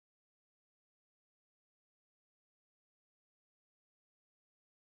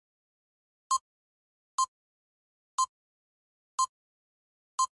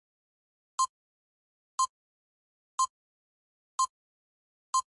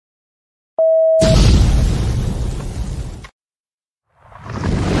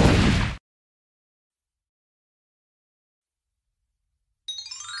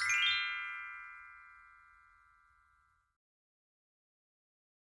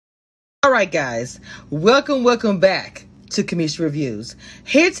All right, guys, welcome back to Kamisha Reviews.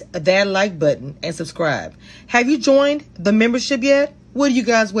 Hit that like button and subscribe. Have you joined the membership yet? What are you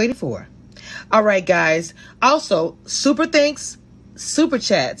guys waiting for? All right, guys. Also, super thanks, super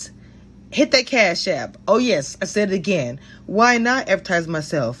chats. Hit that Cash App. Oh, yes, I said it again. Why not advertise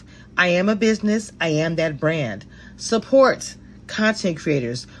myself? I am a business. I am that brand. Support content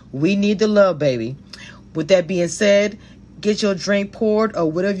creators. We need the love, baby. With that being said, get your drink poured or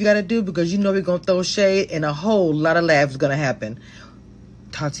whatever you got to do because you know we're going to throw shade and a whole lot of laughs is going to happen.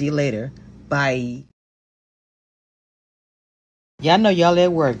 Talk to you later. Bye. Y'all know y'all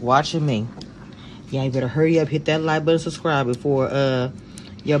at work watching me. Y'all better hurry up, hit that like button, subscribe before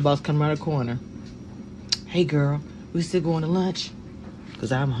your boss come around the corner. Hey girl, we still going to lunch?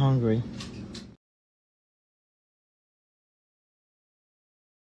 Because I'm hungry.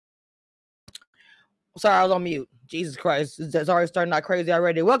 Sorry, I was on mute. Jesus Christ. It's already starting out crazy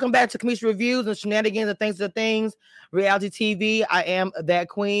already. Welcome back to Kamisha Reviews and Shenanigans and Things to Things. Reality TV. I am that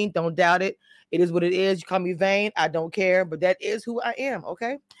queen. Don't doubt it. It is what it is. You call me vain. I don't care. But that is who I am,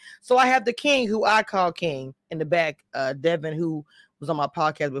 okay? So I have the king, who I call king, in the back. Devin, who was on my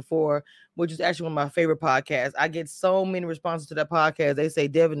podcast before, which is actually one of my favorite podcasts. I get so many responses to that podcast. They say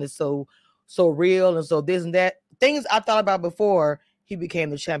Devin is so real and so this and that. Things I thought about before he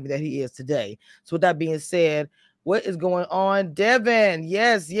became the champion that he is today. So with that being said, what is going on, Devin?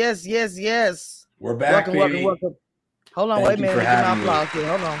 Yes. We're back, welcome. Hold on, Thank wait a minute. Let me get my me. applause here.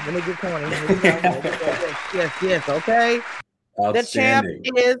 Hold on, let me get corny. Yes, okay. The champ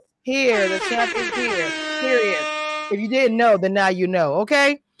is here. The champ is here. Period. If you didn't know, then now you know,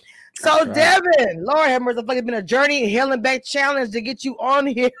 okay? So, right. Devin, Lord have mercy, it's been a journey, hell and back challenge to get you on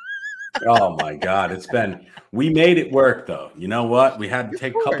here. Oh my God, we made it work though. You know what? We had to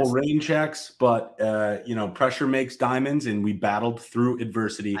take a couple rain checks, but pressure makes diamonds, and we battled through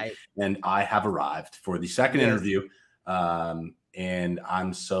adversity. And I have arrived for the second interview. And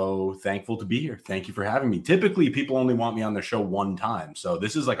I'm so thankful to be here. Thank you for having me. Typically, people only want me on their show one time. So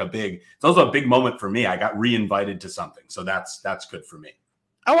this is like it's also a big moment for me. I got re-invited to something. So that's good for me.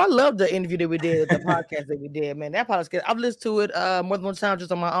 Oh, I love the interview that we did, the podcast that we did, man. That podcast, I've listened to it more than one time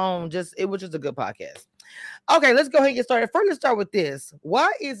just on my own. It was just a good podcast. Okay, let's go ahead and get started. First, let's start with this.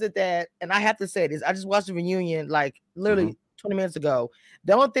 Why is it that, and I have to say this, I just watched the reunion like literally 20 minutes ago.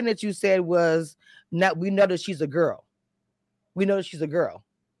 The only thing that you said was, we know that she's a girl. We know that she's a girl.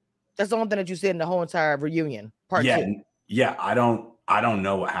 That's the only thing that you said in the whole entire reunion. Part two. Yeah, I don't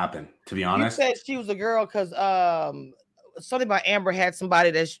know what happened, to be honest. You said she was a girl because something about Amber had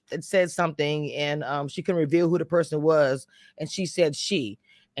somebody that said something, and she couldn't reveal who the person was, and she said she,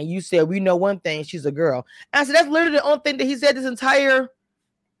 and you said we know one thing, she's a girl. And I said that's literally the only thing that he said this entire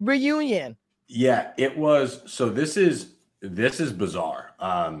reunion. Yeah, it was. So this is bizarre.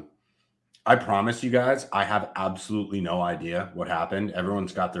 I promise you guys, I have absolutely no idea what happened.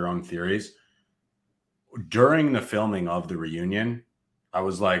 Everyone's got their own theories. During the filming of the reunion, I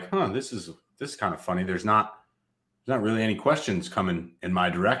was like, this is kind of funny. There's not really any questions coming in my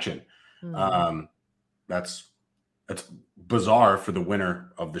direction. That's bizarre for the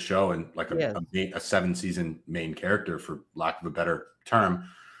winner of the show and like a 7-season main character, for lack of a better term.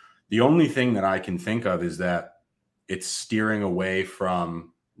 The only thing that I can think of is that it's steering away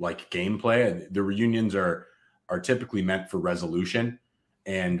from like gameplay. The reunions are typically meant for resolution,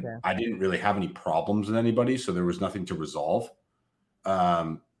 and I didn't really have any problems with anybody, so there was nothing to resolve.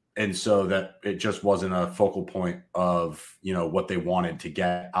 And so that it just wasn't a focal point of, what they wanted to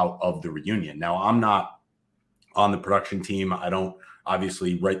get out of the reunion. Now, I'm not on the production team. I don't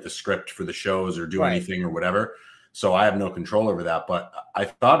obviously write the script for the shows or do anything or whatever. So I have no control over that. But I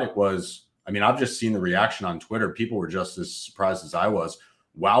thought it was, I've just seen the reaction on Twitter. People were just as surprised as I was.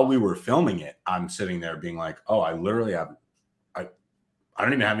 While we were filming it, I'm sitting there being like, oh, I literally have, I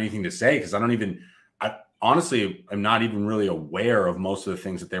don't even have anything to say because honestly, I'm not even really aware of most of the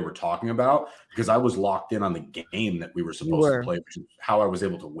things that they were talking about because I was locked in on the game that we were supposed to play, which is how I was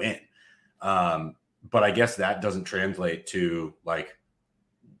able to win. But I guess that doesn't translate to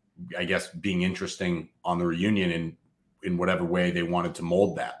being interesting on the reunion in whatever way they wanted to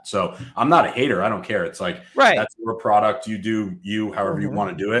mold that. So I'm not a hater. I don't care. It's like, that's your product. You do you however you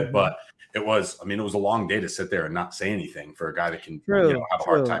want to do it. But it was a long day to sit there and not say anything for a guy that can have a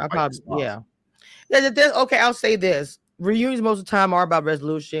hard time. Okay, I'll say this. Reunions most of the time are about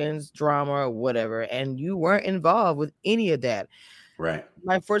resolutions, drama, whatever, and you weren't involved with any of that. Right.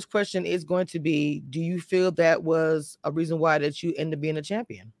 My first question is going to be, do you feel that was a reason why that you ended up being a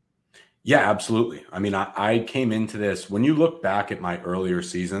champion? Yeah, absolutely. I came into this, when you look back at my earlier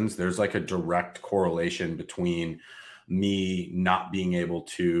seasons, there's like a direct correlation between me not being able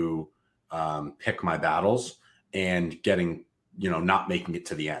to pick my battles and getting, not making it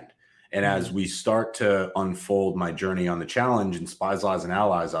to the end. And as we start to unfold my journey on the challenge in Spies, Lies, and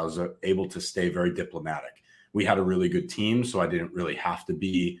Allies, I was able to stay very diplomatic. We had a really good team, so I didn't really have to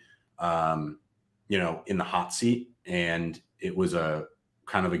be, in the hot seat. And it was a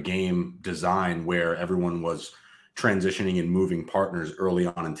kind of a game design where everyone was transitioning and moving partners early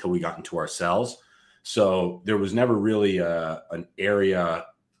on until we got into our cells. So there was never really an area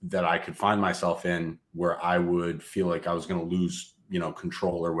that I could find myself in where I would feel like I was going to lose,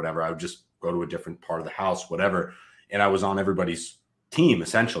 control or whatever. I would just go to a different part of the house, whatever. And I was on everybody's team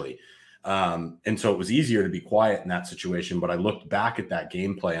essentially. And so it was easier to be quiet in that situation. But I looked back at that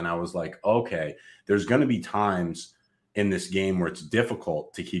gameplay and I was like, okay, there's going to be times in this game where it's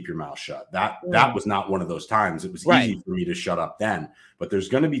difficult to keep your mouth shut. That was not one of those times. It was easy for me to shut up then, but there's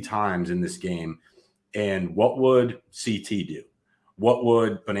going to be times in this game. And what would CT do? What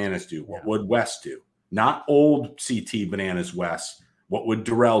would Bananas do? What would Wes do? Not old CT, Bananas, Wes. What would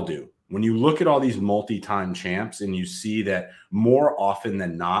Darrell do? When you look at all these multi-time champs and you see that more often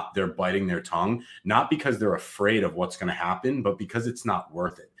than not, they're biting their tongue, not because they're afraid of what's going to happen, but because it's not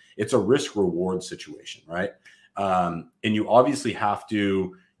worth it. It's a risk-reward situation, right? And you obviously have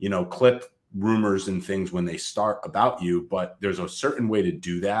to, clip rumors and things when they start about you, but there's a certain way to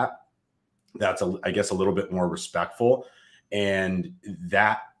do that. That's, I guess, a little bit more respectful. And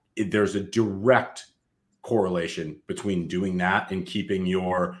there's a direct correlation between doing that and keeping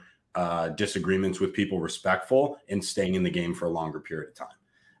your disagreements with people respectful and staying in the game for a longer period of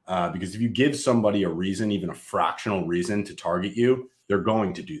time. Because if you give somebody a reason, even a fractional reason to target you, they're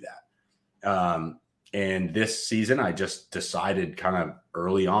going to do that. And this season, I just decided kind of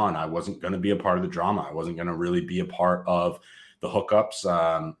early on, I wasn't going to be a part of the drama. I wasn't going to really be a part of the hookups.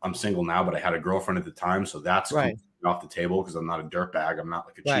 I'm single now, but I had a girlfriend at the time. So that's off the table because I'm not a dirtbag. I'm not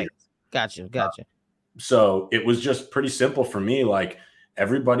like a cheater. Gotcha. So it was just pretty simple for me. Like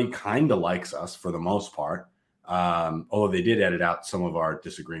everybody kind of likes us for the most part. Although they did edit out some of our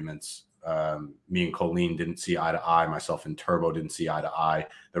disagreements. Me and Colleen didn't see eye to eye. Myself and Turbo didn't see eye to eye.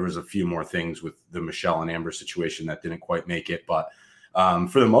 There was a few more things with the Michelle and Amber situation that didn't quite make it. But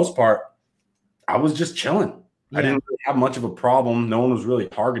for the most part, I was just chilling. Yeah. I didn't really have much of a problem. No one was really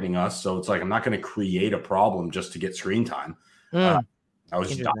targeting us. So it's like, I'm not going to create a problem just to get screen time. I was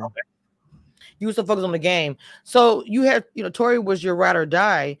just dialed in. You were so focused on the game. So you had, Tori was your ride or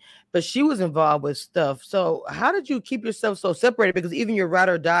die, but she was involved with stuff. So how did you keep yourself so separated? Because even your ride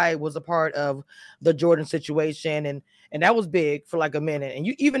or die was a part of the Jordan situation. And that was big for like a minute. And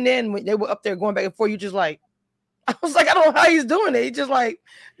you, even then when they were up there going back and forth, you just like, I was like, I don't know how he's doing it. He's just like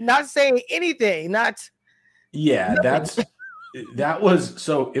not saying anything, Yeah, that was,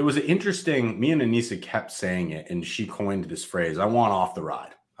 so it was interesting. Me and Anissa kept saying it, and she coined this phrase, I want off the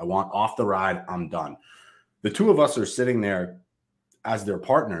ride. I want off the ride. I'm done. The two of us are sitting there as their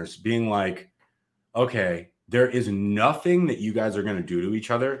partners being like, okay, there is nothing that you guys are going to do to each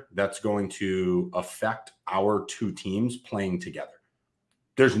other that's going to affect our two teams playing together.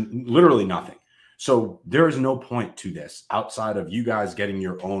 There's literally nothing. So there is no point to this outside of you guys getting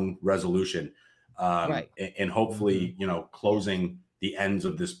your own resolution. And hopefully, closing the ends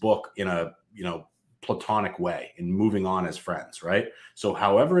of this book in a, platonic way and moving on as friends. Right. So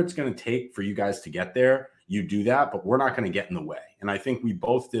however it's going to take for you guys to get there, you do that, but we're not going to get in the way. And I think we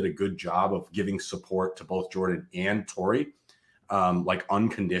both did a good job of giving support to both Jordan and Tori, like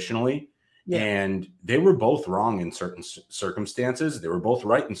unconditionally. Yeah. And they were both wrong in certain circumstances. They were both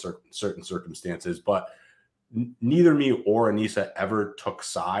right in certain circumstances, but neither me or Anissa ever took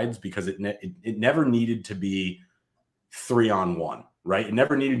sides because it never needed to be 3-on-1, right? It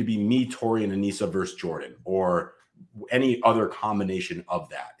never needed to be me, Tori, and Anissa versus Jordan or any other combination of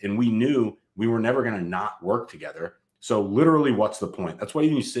that. And we knew we were never going to not work together. So literally, what's the point? That's why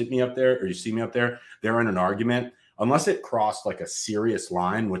you sit me up there or you see me up there, they're in an argument, unless it crossed like a serious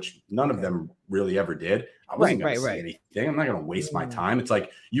line, which none of them really ever did. I wasn't going to say anything. I'm not going to waste my time. It's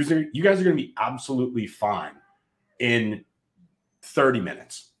like, you guys are going to be absolutely fine in 30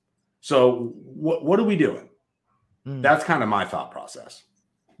 minutes. So what are we doing? That's kind of my thought process.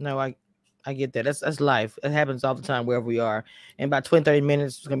 No, I get that. That's life. It happens all the time wherever we are. And about 20, 30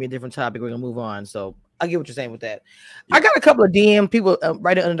 minutes, it's going to be a different topic. We're going to move on. So I get what you're saying with that. Yeah. I got a couple of DM people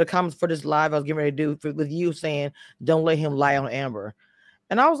writing under the comments for this live I was getting ready to do with you saying, don't let him lie on Amber.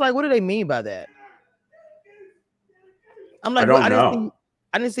 And I was like, what do they mean by that? I'm like, I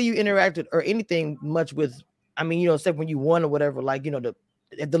didn't see you interacted or anything much with, except when you won or whatever, like, the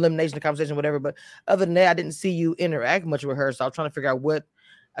elimination, the conversation, whatever. But other than that, I didn't see you interact much with her. So I was trying to figure out what,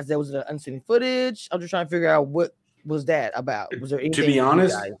 I said, was it unseen footage? I'm just trying to figure out what was that about. Was there anything? To be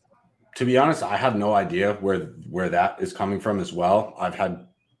honest, To be honest, I have no idea where that is coming from as well. I've had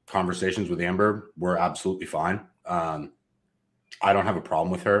conversations with Amber. We're absolutely fine. I don't have a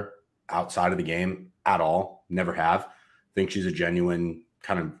problem with her outside of the game at all. Never have. Think she's a genuine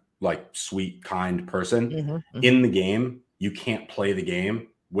kind of like sweet, kind person. In the game, you can't play the game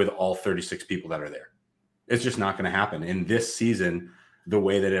with all 36 people that are there. It's just not going to happen. In this season, the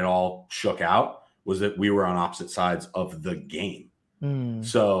way that it all shook out was that we were on opposite sides of the game.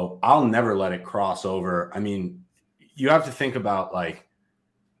 So I'll never let it cross over. I mean, you have to think about like,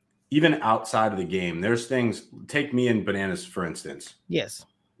 even outside of the game, there's things. Take me and Bananas, for instance. Yes.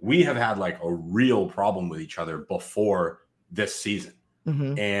 We have had like a real problem with each other before this season.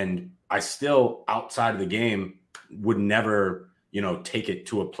 And I still, outside of the game, would never, take it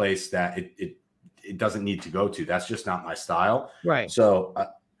to a place that it doesn't need to go to. That's just not my style. Right. So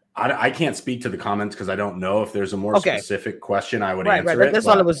I can't speak to the comments because I don't know if there's a more specific question I would answer. Right. That's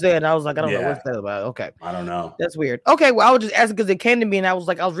all it was saying. I was like, I don't know what's that about. Okay. I don't know. That's weird. Okay. Well, I was just asking because it came to me and I was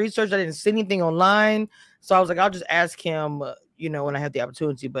like, I was researching. I didn't see anything online. So I was like, I'll just ask him, when I had the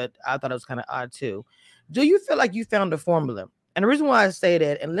opportunity, but I thought it was kind of odd too. Do you feel like you found a formula? And the reason why I say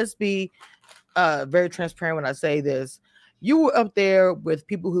that, and let's be very transparent when I say this, you were up there with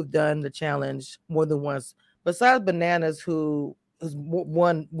people who've done the challenge more than once, besides Bananas, who is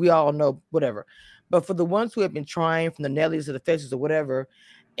one we all know, whatever. But for the ones who have been trying, from the Nellies to the Fetches or whatever,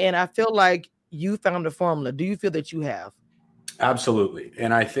 and I feel like you found a formula. Do you feel that you have? Absolutely.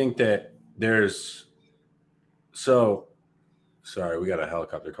 And I think that sorry, we got a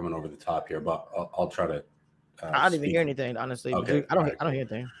helicopter coming over the top here, but I'll try to. I don't even hear anything, honestly. Okay. I don't hear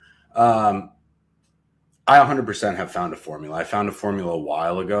anything. I 100% have found a formula. I found a formula a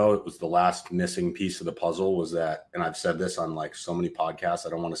while ago. It was the last missing piece of the puzzle was that, and I've said this on like so many podcasts, I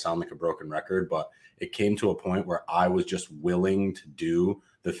don't want to sound like a broken record, but it came to a point where I was just willing to do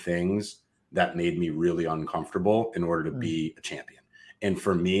the things that made me really uncomfortable in order to be a champion. And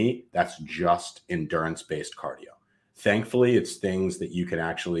for me, that's just endurance-based cardio. Thankfully, it's things that you can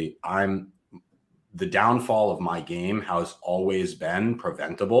actually, the downfall of my game has always been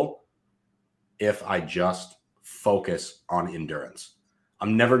preventable if I just focus on endurance.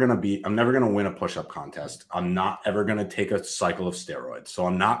 I'm never going to win a push-up contest. I'm not ever going to take a cycle of steroids. So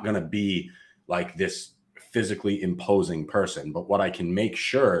I'm not going to be like this physically imposing person. But what I can make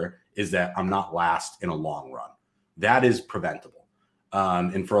sure is that I'm not last in a long run. That is preventable.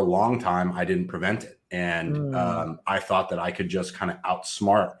 And for a long time, I didn't prevent it. And I thought that I could just kind of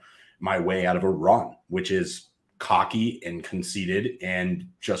outsmart my way out of a run, which is cocky and conceited and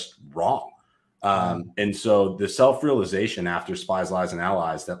just wrong. And so the self-realization after Spies, Lies, and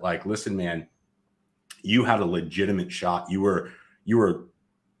Allies that like, listen, man, you had a legitimate shot. You were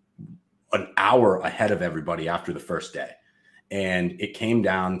an hour ahead of everybody after the first day. And it came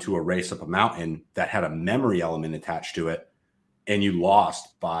down to a race up a mountain that had a memory element attached to it. And you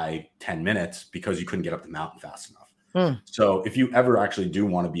lost by 10 minutes because you couldn't get up the mountain fast enough. So if you ever actually do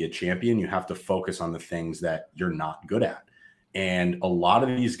want to be a champion, you have to focus on the things that you're not good at. And a lot of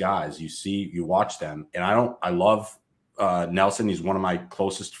these guys, you watch them, and I love Nelson. He's one of my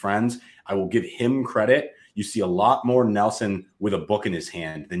closest friends. I will give him credit. You see a lot more Nelson with a book in his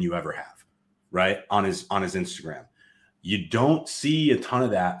hand than you ever have, right? On his Instagram. You don't see a ton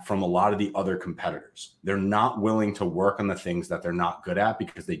of that from a lot of the other competitors. They're not willing to work on the things that they're not good at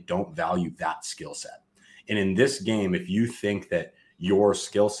because they don't value that skill set. And in this game, if you think that your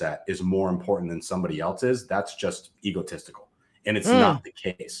skill set is more important than somebody else's, that's just egotistical. And it's not the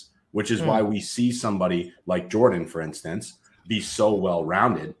case, which is why we see somebody like Jordan, for instance, be so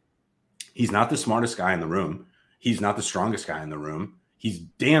well-rounded. He's not the smartest guy in the room. He's not the strongest guy in the room. He's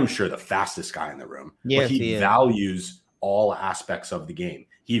damn sure the fastest guy in the room. Yes, but he values all aspects of the game.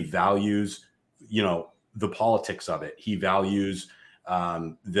 He values, the politics of it. He values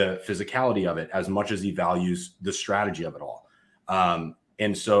the physicality of it as much as he values the strategy of it all.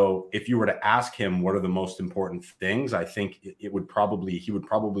 And so if you were to ask him what are the most important things, I think he would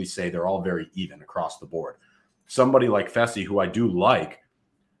probably say they're all very even across the board. Somebody like Fessy, who I do like,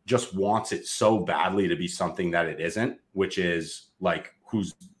 just wants it so badly to be something that it isn't, which is like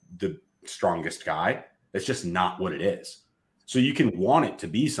who's the strongest guy. It's just not what it is. So you can want it to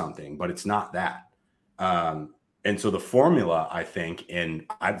be something, but it's not that. And so the formula, I think,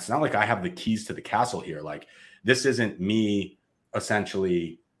 it's not like I have the keys to the castle here. Like this isn't me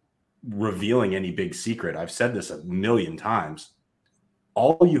essentially revealing any big secret. I've said this a million times.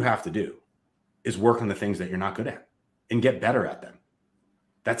 All you have to do is work on the things that you're not good at and get better at them.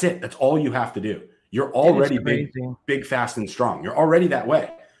 That's it. That's all you have to do. You're already big, fast, and strong. You're already that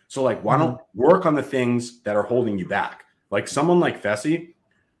way. So like, why don't work on the things that are holding you back? Like someone like Fessy,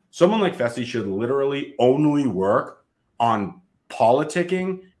 Someone like Fessy should literally only work on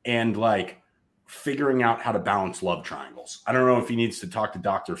politicking and like figuring out how to balance love triangles. I don't know if he needs to talk to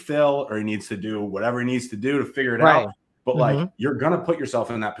Dr. Phil or he needs to do whatever he needs to do to figure it out. But like, you're going to put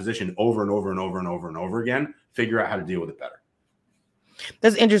yourself in that position over and over and over and over and over again. Figure out how to deal with it better.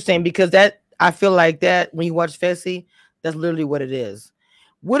 That's interesting because that I feel like that when you watch Fessy, that's literally what it is.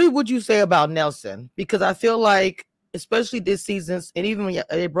 What would you say about Nelson? Because I feel like, especially this season, and even when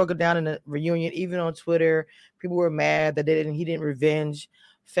they broke it down in the reunion, even on Twitter, people were mad that he didn't revenge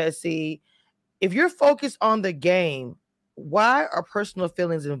Fessy. If you're focused on the game, why are personal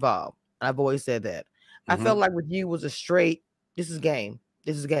feelings involved? I've always said that. I felt like with you was a straight, this is game.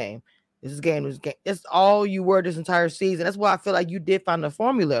 This is game. This is game. This is game. That's all you were this entire season. That's why I feel like you did find the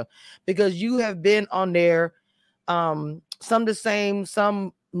formula, because you have been on there, some the same,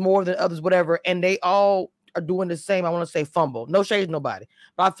 some more than others, whatever, and they all are doing the same. I want to say fumble. No shade to nobody,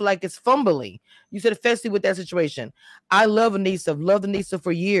 but I feel like it's fumbling. You said Fessy with that situation. I love Anissa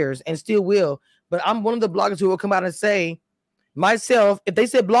for years and still will, but I'm one of the bloggers who will come out and say, myself, if they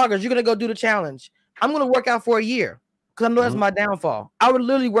said bloggers, you're gonna go do the challenge, I'm gonna work out for a year because I know that's my downfall. I would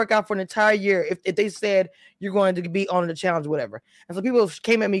literally work out for an entire year if they said you're going to be on the challenge, whatever. And so people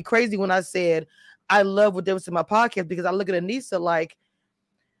came at me crazy when I said I love what they was in my podcast, because I look at Anissa like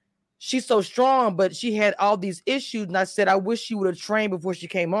she's so strong, but she had all these issues. And I said, I wish she would have trained before she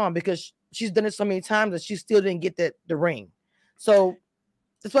came on, because she's done it so many times that she still didn't get the ring. So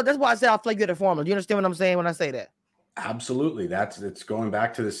that's why I said I feel like you're the formula. You understand what I'm saying when I say that? Absolutely. It's going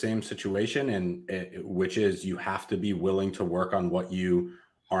back to the same situation, and which is you have to be willing to work on what you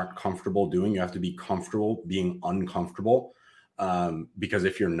aren't comfortable doing. You have to be comfortable being uncomfortable. Because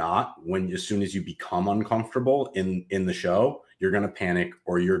if you're not, as soon as you become uncomfortable in the show, you're going to panic,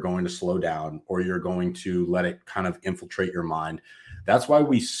 or you're going to slow down, or you're going to let it kind of infiltrate your mind. That's why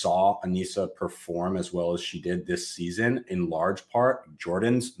we saw Anissa perform as well as she did this season. In large part,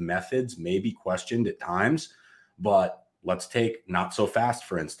 Jordan's methods may be questioned at times, but let's take Not So Fast,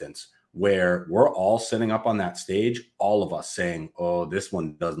 for instance, where we're all sitting up on that stage, all of us saying, oh, this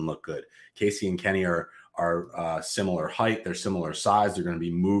one doesn't look good. Casey and Kenny are similar height, they're similar size, they're going to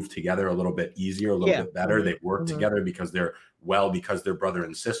be moved together a little bit easier, a little bit better. They work together because they're brother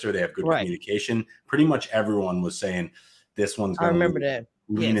and sister. They have good communication. Pretty much everyone was saying this one's going to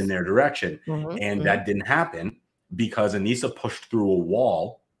lean in their direction. And that didn't happen because Anissa pushed through a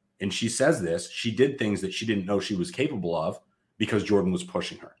wall. And she says this, she did things that she didn't know she was capable of because Jordan was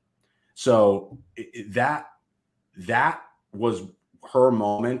pushing her. So that was her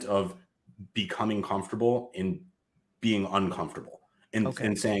moment of becoming comfortable in being uncomfortable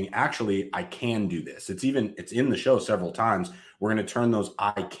and saying, actually, I can do this. It's in the show several times. We're going to turn those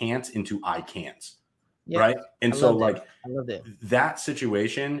I can'ts into I can'ts. Yes. Right. And so like I love that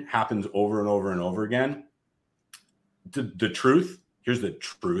situation happens over and over and over again. The truth, here's the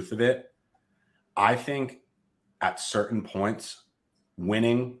truth of it. I think at certain points,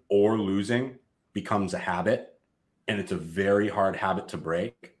 winning or losing becomes a habit, and it's a very hard habit to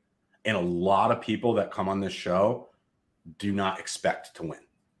break. And a lot of people that come on this show do not expect to win.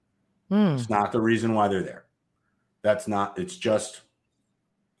 It's not the reason why they're there. It's just,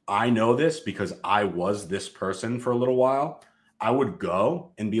 I know this because I was this person for a little while. I would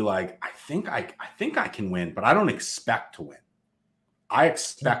go and be like, I think I can win, but I don't expect to win. I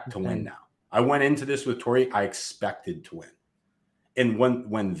expect to win now. I went into this with Tori. I expected to win. And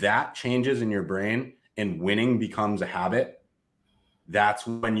when that changes in your brain and winning becomes a habit, that's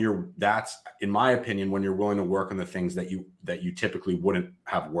in my opinion, when you're willing to work on the things that you typically wouldn't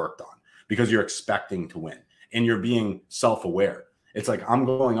have worked on because you're expecting to win and you're being self-aware. It's like, I'm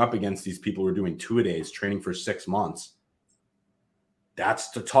going up against these people who are doing 2-a-days, training for 6 months.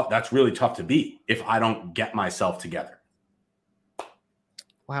 That's really tough to beat if I don't get myself together.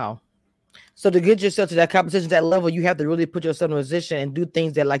 Wow. So to get yourself to that competition, that level, you have to really put yourself in a position and do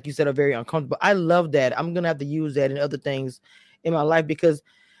things that, like you said, are very uncomfortable. I love that. I'm going to have to use that in other things in my life, because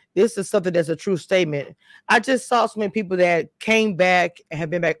this is something that's a true statement. I just saw so many people that came back and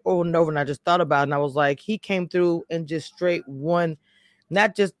have been back over and over, and I just thought about it, and I was like, he came through and just straight won,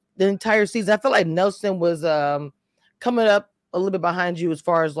 not just the entire season. I feel like Nelson was coming up a little bit behind you as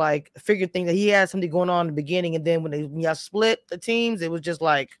far as like figure things that he had something going on in the beginning, and then when y'all split the teams, it was just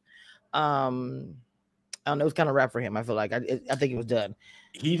like I don't know, it was kind of rough for him. I feel like I think it was done.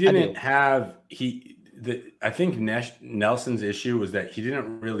 He didn't have I think Nelson's issue was that he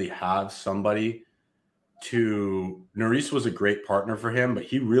didn't really have somebody to. Nerys was a great partner for him, but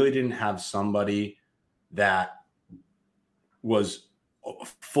he really didn't have somebody that was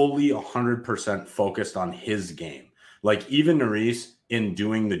fully 100% focused on his game. Like even Nerys in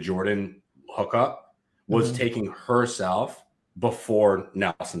doing the Jordan hookup was taking herself before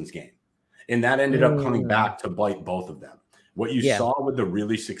Nelson's game. And that ended up coming back to bite both of them. What you saw with the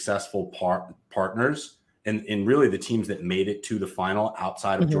really successful partners and really the teams that made it to the final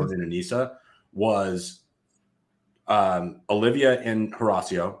outside of Jordan and Issa was Olivia and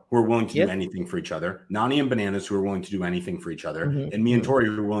Horacio, who are willing to do anything for each other. Nani and Bananas, who are willing to do anything for each other. And me and Tori,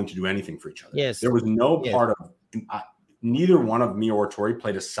 who are willing to do anything for each other. Yes. There was no part of neither one of me or Tori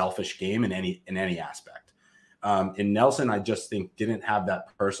played a selfish game in any aspect. And Nelson, I just think, didn't have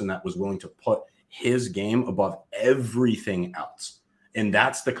that person that was willing to put his game above everything else. And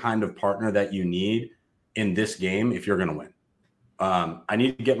that's the kind of partner that you need in this game if you're going to win. I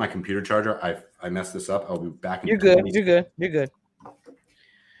need to get my computer charger. I messed this up. I'll be back. You're good. You're good.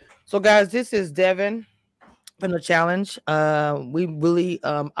 So, guys, this is Devin from the challenge. We really,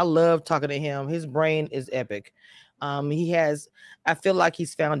 I love talking to him. His brain is epic. I feel like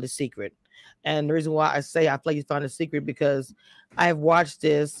he's found the secret. And the reason why I say I feel like he's found the secret because I have watched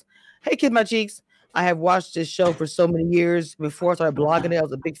this. Hey, Kid My Cheeks. I have watched this show for so many years. Before I started blogging it, I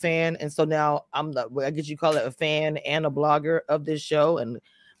was a big fan. And so now I guess you call it a fan and a blogger of this show. And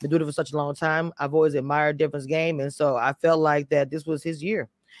been doing it for such a long time. I've always admired Devin's game. And so I felt like that this was his year.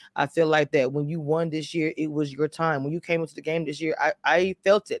 I feel like that when you won this year, it was your time. When you came into the game this year, I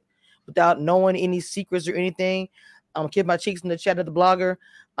felt it without knowing any secrets or anything. Kid My Cheeks in the chat of the blogger.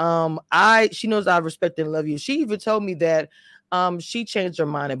 She knows I respect and love you. She even told me that she changed her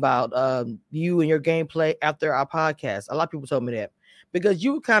mind about you and your gameplay after our podcast. A lot of people told me that because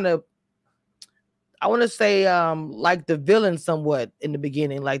you kind of, I want to say, like the villain somewhat in the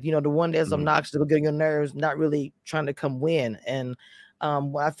beginning, like, the one that's obnoxious, getting your nerves, not really trying to come win. And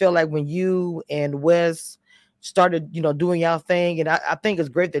I feel like when you and Wes started, doing your thing, and I think it's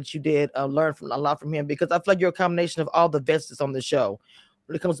great that you did learn a lot from him because I feel like you're a combination of all the vets that's on the show.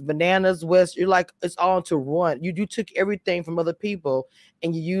 When it comes to Bananas, West, you're like, it's all into one. You took everything from other people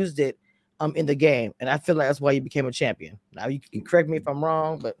and you used it in the game. And I feel like that's why you became a champion. Now you can correct me if I'm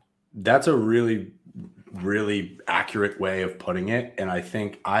wrong, but that's a really, really accurate way of putting it. And I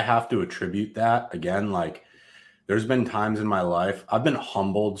think I have to attribute that again, like there's been times in my life I've been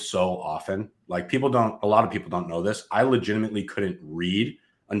humbled so often. Like a lot of people don't know this. I legitimately couldn't read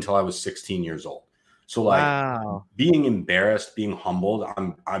until I was 16 years old. So like being embarrassed, being humbled,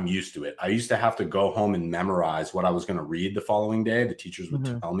 I'm used to it. I used to have to go home and memorize what I was going to read the following day. The teachers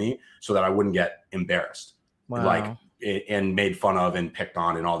would tell me so that I wouldn't get embarrassed, like and made fun of and picked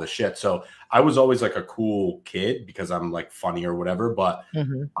on and all this shit. So I was always like a cool kid because I'm like funny or whatever. But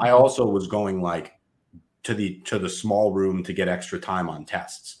I also was going like to the small room to get extra time on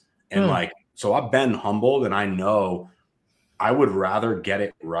tests. And like, so I've been humbled and I know I would rather get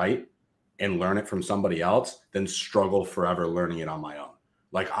it right and learn it from somebody else than struggle forever learning it on my own.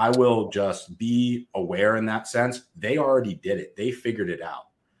 Like I will just be aware in that sense. They already did it. They figured it out.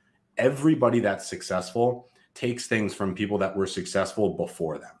 Everybody that's successful takes things from people that were successful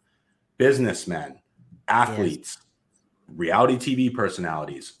before them. Businessmen, athletes, reality TV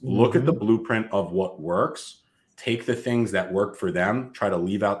personalities, look at the blueprint of what works, take the things that worked for them, try to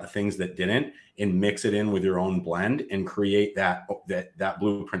leave out the things that didn't, and mix it in with your own blend and create that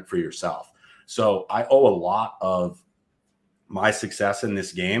blueprint for yourself. So I owe a lot of my success in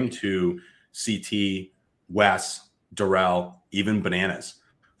this game to CT, Wes, Darrell, even Bananas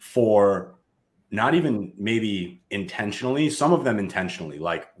for not even maybe intentionally, some of them intentionally,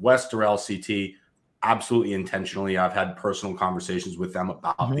 like Wes, Darrell, CT, absolutely intentionally. I've had personal conversations with them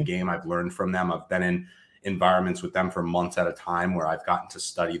about the game. I've learned from them. I've been in environments with them for months at a time where I've gotten to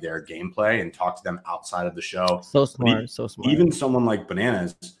study their gameplay and talk to them outside of the show. So smart, so smart. Even someone like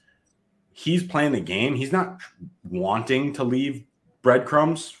Bananas, he's playing the game. He's not wanting to leave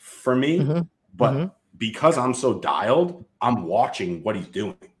breadcrumbs for me, but because I'm so dialed, I'm watching what he's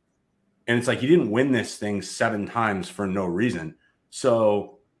doing. And it's like, he didn't win this thing 7 times for no reason.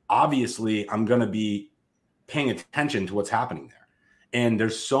 So obviously I'm going to be paying attention to what's happening there. And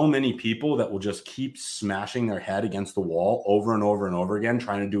there's so many people that will just keep smashing their head against the wall over and over and over again,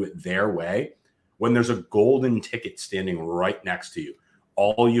 trying to do it their way when there's a golden ticket standing right next to you.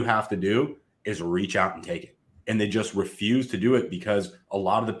 All you have to do is reach out and take it. And they just refuse to do it because a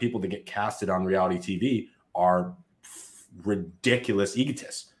lot of the people that get casted on reality TV are ridiculous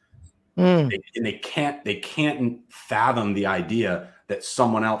egotists. They can't fathom the idea that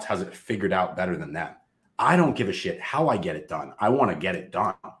someone else has it figured out better than them. I don't give a shit how I get it done. I want to get it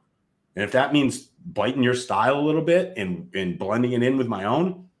done. And if that means biting your style a little bit and blending it in with my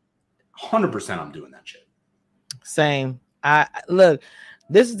own, 100% I'm doing that shit. Same. Look,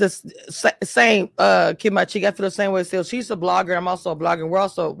 This is the same Kid My Cheek. I feel the same way still. She's a blogger. I'm also a blogger.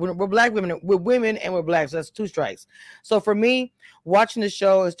 We're black women. We're women and we're black. So that's two strikes. So for me, watching the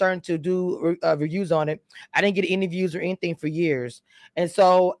show and starting to do reviews on it, I didn't get any views or anything for years. And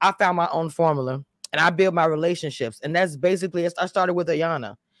so I found my own formula and I built my relationships. And that's basically, I started with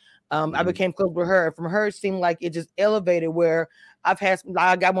Ayana. I became close with her. From her, it seemed like it just elevated where I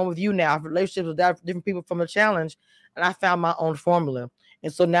got one with you now. I've relationships with different people from the challenge, and I found my own formula.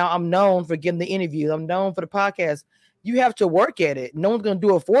 And so now I'm known for getting the interviews. I'm known for the podcast. You have to work at it. No one's going to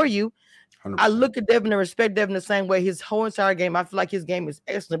do it for you. 100%. I look at Devin and respect Devin the same way. His whole entire game, I feel like his game is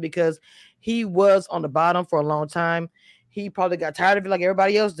excellent because he was on the bottom for a long time. He probably got tired of it like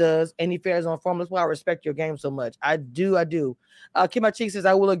everybody else does, and he fares on form. That's why I respect your game so much. I do. Kid My Cheek says,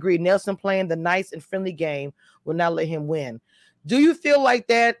 I will agree. Nelson playing the nice and friendly game will not let him win. Do you feel like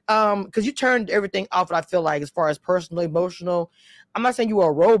that? Because you turned everything off, I feel like, as far as personal, emotional. I'm not saying you were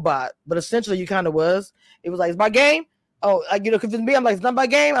a robot, but essentially you kind of was. It was like, it's my game. Oh, like, you know, because it's me, I'm like, it's not my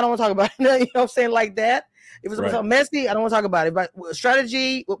game. I don't want to talk about it. You know what I'm saying? Like that. If it's something messy, I don't want to talk about it. But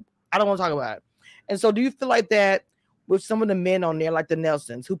strategy, I don't want to talk about it. And so do you feel like that with some of the men on there, like the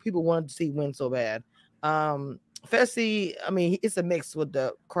Nelsons, who people wanted to see win so bad? Fessy, I mean, it's a mix with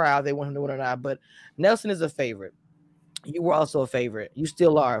the crowd. They want him to win or not, but Nelson is a favorite. You were also a favorite. You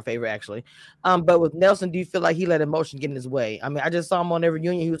still are a favorite, actually. But with Nelson, do you feel like he let emotion get in his way? I mean, I just saw him on every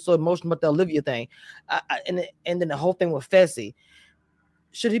reunion. He was so emotional about the Olivia thing. And then the whole thing with Fessy.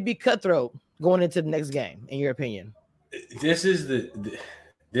 Should he be cutthroat going into the next game, in your opinion? This is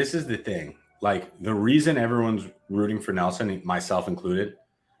the thing. Like, the reason everyone's rooting for Nelson, myself included,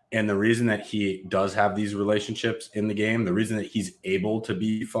 and the reason that he does have these relationships in the game, the reason that he's able to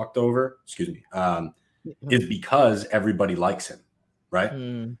be fucked over, is because everybody likes him, right?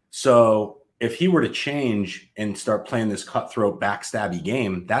 So if he were to change and start playing this cutthroat, backstabby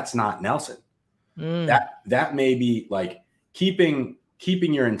game, that's not Nelson. That may be like keeping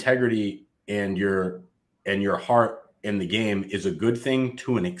your integrity and your heart in the game is a good thing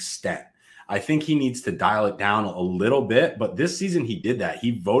to an extent. I think he needs to dial it down a little bit, but this season he did that.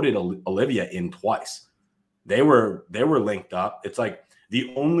 He voted Olivia in twice. They were linked up. It's like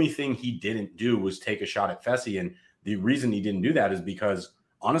the only thing he didn't do was take a shot at Fessy, and the reason he didn't do that is because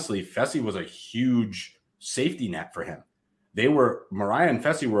honestly, Fessy was a huge safety net for him. Mariah and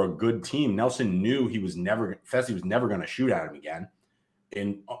Fessy were a good team. Nelson knew Fessy was never going to shoot at him again.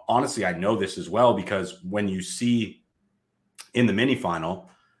 And honestly, I know this as well because when you see in the mini final,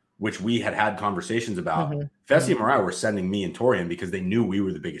 which we had conversations about, Fessy and Mariah were sending me and Torian because they knew we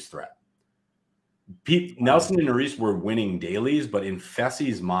were the biggest threat. Nelson and Nerys were winning dailies, but in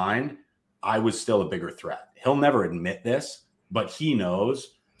Fessy's mind, I was still a bigger threat. He'll never admit this, but he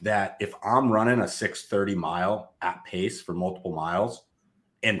knows that if I'm running a 6:30 mile at pace for multiple miles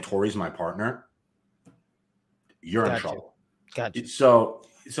and Tori's my partner, you're in trouble. Gotcha. So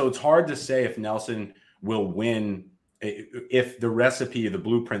it's hard to say if Nelson will win, if the recipe, the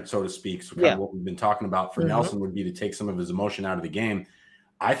blueprint, so to speak, so kind of what we've been talking about for Nelson would be to take some of his emotion out of the game.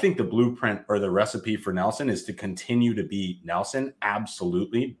 I think the blueprint or the recipe for Nelson is to continue to be Nelson.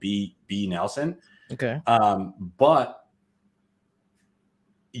 Absolutely. Be Nelson. Okay. But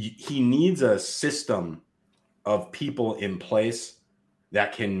he needs a system of people in place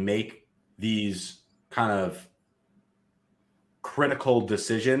that can make these kind of critical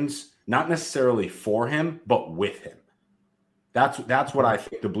decisions, not necessarily for him, but with him. That's what I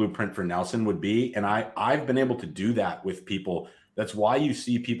think the blueprint for Nelson would be. And I've been able to do that with people. That's why you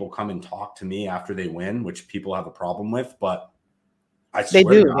see people come and talk to me after they win, which people have a problem with. But I swear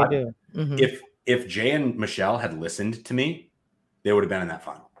they to God, do. If Jay and Michelle had listened to me, they would have been in that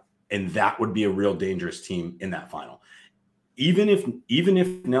final. And that would be a real dangerous team in that final. Even if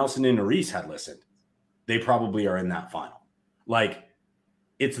Nelson and Nerys had listened, they probably are in that final. Like,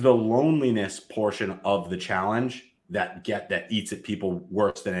 it's the loneliness portion of the challenge that eats at people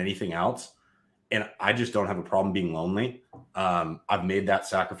worse than anything else. And I just don't have a problem being lonely. I've made that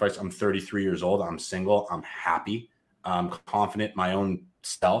sacrifice. I'm 33 years old. I'm single. I'm happy. I'm confident in my own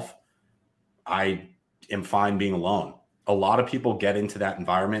self. I am fine being alone. A lot of people get into that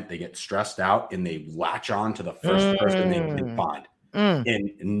environment. They get stressed out and they latch on to the first person they can find.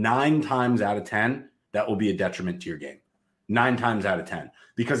 And 9 times out of 10, that will be a detriment to your game. 9 times out of 10,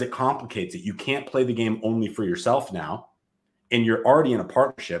 because it complicates it. You can't play the game only for yourself now. And you're already in a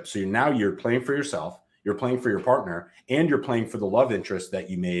partnership. So you're playing for yourself, you're playing for your partner, and you're playing for the love interest that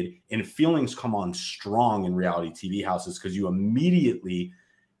you made. And feelings come on strong in reality TV houses because you immediately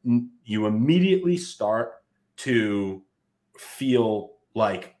start to feel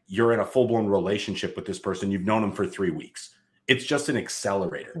like you're in a full-blown relationship with this person. You've known them for 3 weeks. It's just an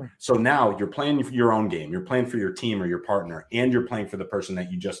accelerator. So now you're playing your own game. You're playing for your team or your partner, and you're playing for the person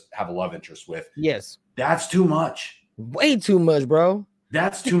that you just have a love interest with. Yes. That's too much. Way too much, bro.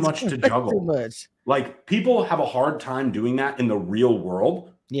 That's too much to juggle. Too much. Like, people have a hard time doing that in the real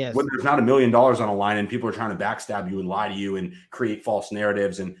world. Yes. When there's not $1 million on a line and people are trying to backstab you and lie to you and create false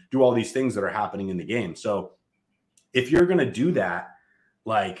narratives and do all these things that are happening in the game. So if you're going to do that,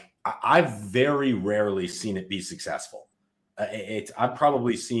 like, I've very rarely seen it be successful. I've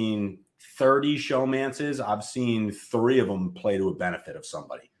probably seen 30 showmances. I've seen 3 of them play to a benefit of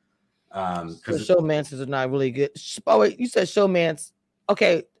somebody. Because showmances are not really good. Oh, wait, you said showmance.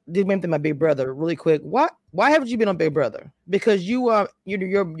 Okay, did remember my Big Brother really quick. Why haven't you been on Big Brother? Because your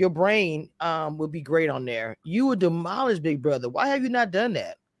brain would be great on there. You would demolish Big Brother. Why have you not done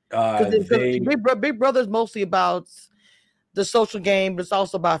that? Big Brother is mostly about the social game, but it's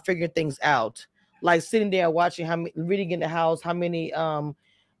also about figuring things out. Like sitting there watching reading in the house, how many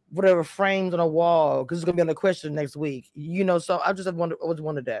whatever frames on a wall, because it's gonna be on the question next week. So I just always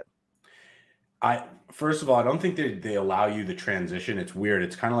wondered that. First of all, I don't think they allow you the transition. It's weird.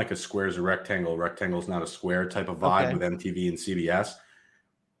 It's kind of like a square is a rectangle. Rectangle is not a square type of vibe with MTV and CBS.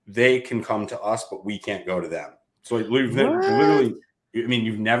 They can come to us, but we can't go to them. So literally, I mean,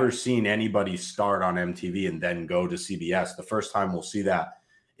 you've never seen anybody start on MTV and then go to CBS. The first time we'll see that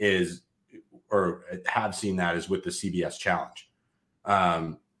is with the CBS Challenge.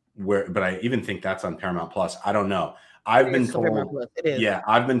 But I even think that's on Paramount Plus. I don't know. I've been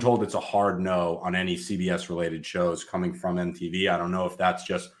told it's a hard no on any CBS related shows coming from MTV. I don't know if that's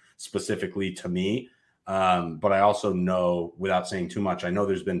just specifically to me. But I also know, without saying too much, I know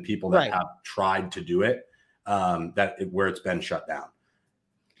there's been people that have tried to do it, where it's been shut down.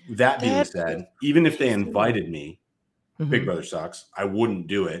 That being said, even if they invited me, Big Brother sucks, I wouldn't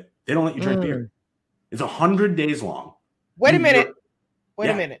do it. They don't let you drink beer. It's 100 days long. Wait a minute. Wait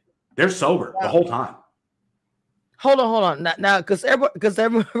a minute. They're sober the whole time. Hold on. Now, because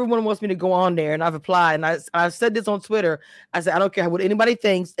everyone wants me to go on there, and I've applied, and I said this on Twitter. I said I don't care what anybody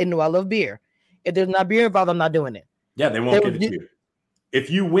thinks. They know I love beer. If there's not beer involved, I'm not doing it. Yeah, they won't give it to you.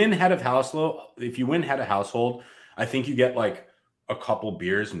 If you win head of household, I think you get like a couple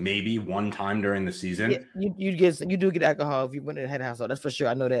beers, maybe one time during the season. Yeah, you do get alcohol if you win head of household. That's for sure.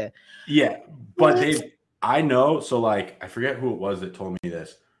 I know that. Yeah, but I know. So like, I forget who it was that told me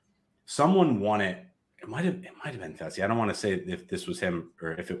this. Someone won it. It might have been Fessy. I don't want to say if this was him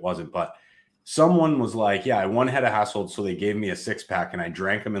or if it wasn't, but someone was like, yeah, I won head of household. So they gave me a 6-pack and I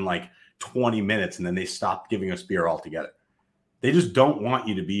drank them in like 20 minutes. And then they stopped giving us beer altogether. They just don't want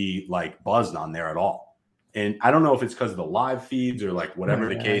you to be like buzzed on there at all. And I don't know if it's because of the live feeds or like whatever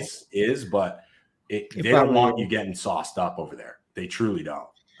the case is, but they don't want you getting sauced up over there. They truly don't.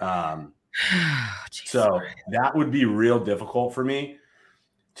 So that would be real difficult for me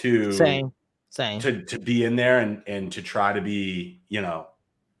to Same. To be in there and to try to be,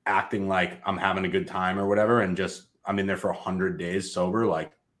 acting like I'm having a good time or whatever. And just, I'm in there for 100 days sober.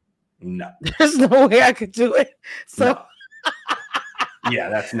 Like, no, there's no way I could do it. So no. Yeah,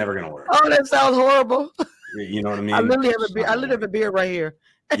 that's never going to work. Oh, that sounds horrible. You know what I mean? I literally have a beer right here.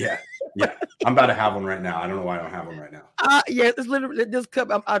 Yeah. I'm about to have one right now. I don't know why I don't have one right now. Yeah, it's literally this cup.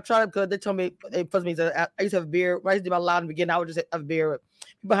 I tried because they told me I used to have a beer. When I used to do my live in the beginning, I would just have a beer.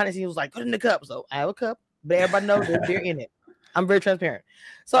 Behind the scenes was like, put it in the cup. So I have a cup, but everybody knows there's beer in it. I'm very transparent.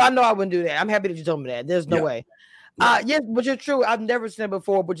 So I know I wouldn't do that. I'm happy that you told me that. There's no way. Yes, but you're true. I've never seen it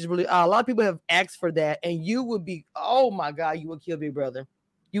before, which is really a lot of people have asked for that, and you would be, oh my God, you would kill Big Brother.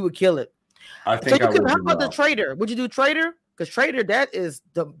 You would kill it. I think how about the Trader? Would you do Trader? Because Trader,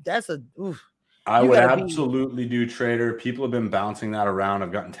 I would absolutely do Trader. People have been bouncing that around.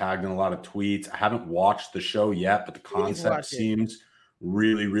 I've gotten tagged in a lot of tweets. I haven't watched the show yet, but the concept seems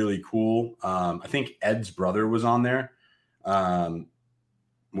really, really cool. I think Ed's brother was on there. I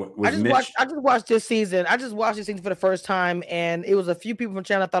just watched this season. I just watched this season for the first time, and it was a few people from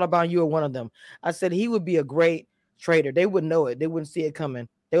China. I thought about you were one of them. I said he would be a great Trader. They wouldn't know it. They wouldn't see it coming.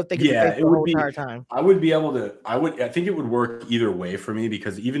 They would think it would be the entire time. I would be able to. I think it would work either way for me,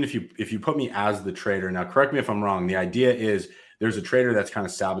 because even if you put me as the Trader, now correct me if I'm wrong. The idea is there's a Trader that's kind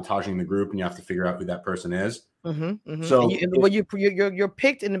of sabotaging the group, and you have to figure out who that person is. So you're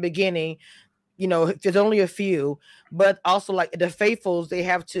picked in the beginning. There's only a few, but also like the faithfuls, they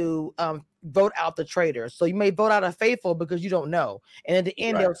have to vote out the Trader. So you may vote out a faithful because you don't know, and at the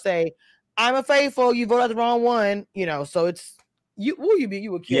end they'll say, "I'm a faithful. You vote out the wrong one." So it's. You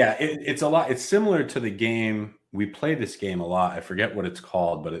would kill. Yeah, it's a lot. It's similar to the game. We play this game a lot. I forget what it's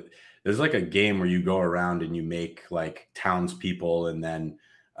called, but there's like a game where you go around and you make like townspeople, and then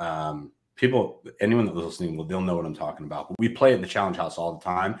people, anyone that's listening, they'll know what I'm talking about. But we play at the Challenge House all the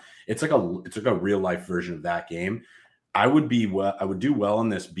time. It's like a real life version of that game. I would do well in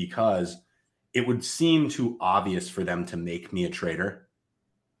this because it would seem too obvious for them to make me a traitor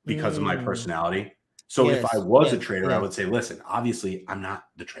because of my personality. So if I was a traitor, I would say, listen, obviously I'm not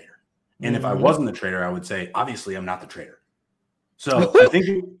the traitor. And if I wasn't the traitor, I would say, obviously I'm not the traitor. So I think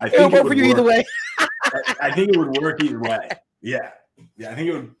it would work either way. I think it would work either way. Yeah. I think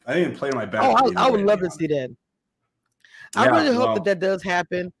it would play to my benefit. I would love to see that. I really hope that does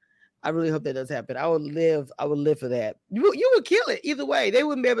happen. I really hope that does happen. I would live for that. You would kill it either way. They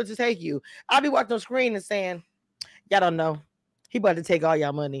wouldn't be able to take you. I'll be watching on screen and saying, y'all don't know. He about to take all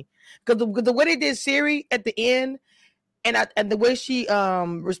y'all money. Because the way they did Siri at the end, and the way she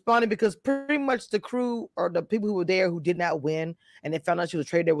responded, because pretty much the crew or the people who were there who did not win and they found out she was a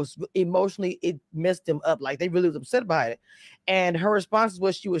traitor, was emotionally, it messed them up. Like, they really was upset about it. And her response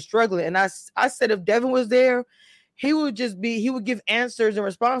was she was struggling. And I said, if Devin was there, he would give answers and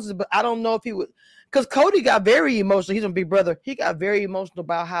responses, but I don't know if he would, because Cody got very emotional. He's a big brother. He got very emotional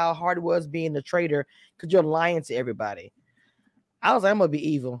about how hard it was being the traitor because you're lying to everybody. I was like, I'm gonna be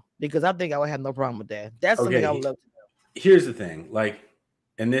evil, because I think I would have no problem with that. That's something I would love to know. Here's the thing,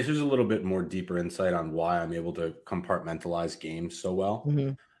 and this is a little bit more deeper insight on why I'm able to compartmentalize games so well.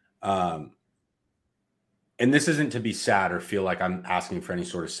 Mm-hmm. And this isn't to be sad or feel like I'm asking for any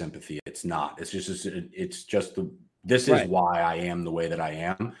sort of sympathy. It's not. This is why I am the way that I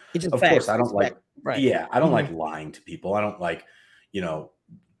am. Of course, I don't like. Yeah, I don't like lying to people. I don't like,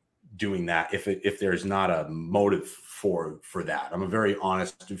 doing that if there's not a motive for that. I'm a very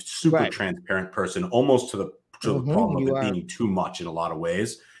honest, super transparent person, almost to the problem of it being too much in a lot of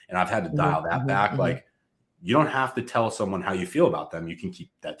ways. And I've had to dial that back. Like, you don't have to tell someone how you feel about them. You can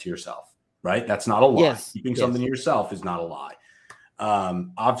keep that to yourself. Right? That's not a lie. Yes. Keeping something to yourself is not a lie.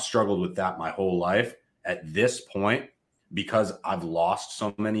 I've struggled with that my whole life. At this point, because I've lost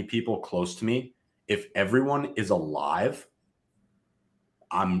so many people close to me, if everyone is alive,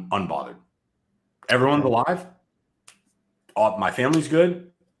 I'm unbothered. Everyone's alive. My family's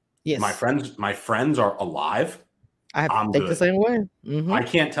good. Yes. My friends are alive. I'm think the same way. Mm-hmm. I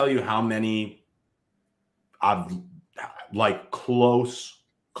can't tell you how many I've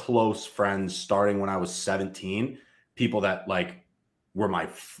close friends starting when I was 17, people that were my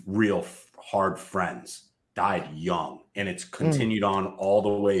real hard friends, died young, and it's continued on all the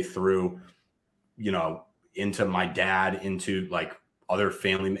way through, into my dad, into other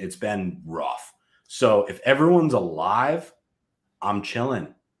family. It's been rough. So if everyone's alive, I'm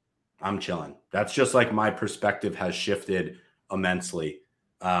chilling. That's just my perspective has shifted immensely.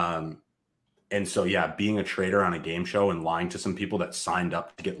 And so, being a traitor on a game show and lying to some people that signed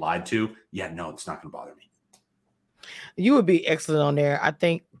up to get lied to, it's not going to bother me. You would be excellent on there.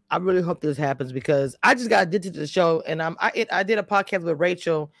 I really hope this happens, because I just got addicted to the show, and I did a podcast with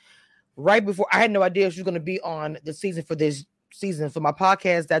Rachel right before. I had no idea she was going to be on the season for this season. For my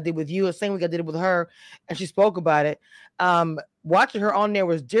podcast that I did with you, the same week I did it with her, and she spoke about it. Watching her on there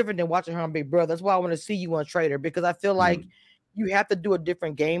was different than watching her on Big Brother. That's why I want to see you on Traitor, because I feel like you have to do a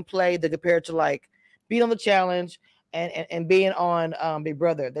different gameplay to compare to being on the challenge and being on Big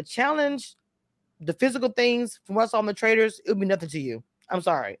Brother. The challenge, the physical things from what I saw on the Traitors, it would be nothing to you. I'm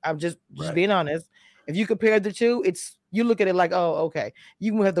sorry. I'm just being honest. If you compare the two, you look at it like, oh, okay,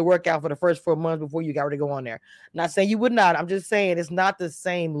 you will have to work out for the first 4 months before you got ready to go on there. Not saying you would not. I'm just saying it's not the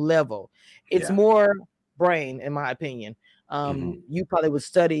same level. It's more brain, in my opinion. You probably would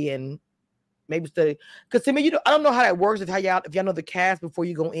study and maybe study, because to me, I don't know how that works. If y'all know the cast before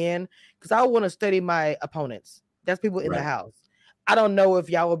you go in, because I want to study my opponents. That's people in the house. I don't know if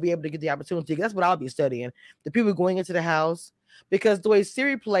y'all will be able to get the opportunity. That's what I'll be studying. The people going into the house, because the way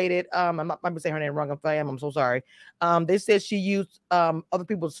Siri played it, I'm not saying her name wrong. I'm so sorry. They said she used other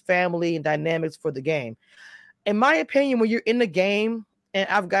people's family and dynamics for the game. In my opinion, when you're in the game, and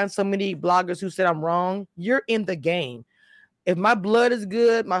I've gotten so many bloggers who said I'm wrong, you're in the game. If my blood is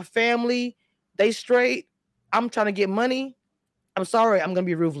good, my family, they straight, I'm trying to get money, I'm sorry, I'm going to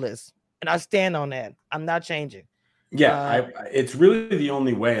be ruthless. And I stand on that. I'm not changing. Yeah, it's really the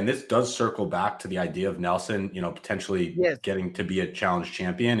only way. And this does circle back to the idea of Nelson, potentially getting to be a challenge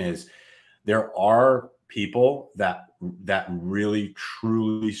champion. Is there are people that really,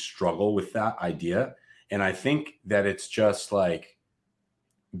 truly struggle with that idea. And I think that it's just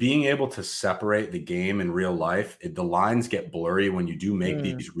being able to separate the game in real life. The lines get blurry when you do make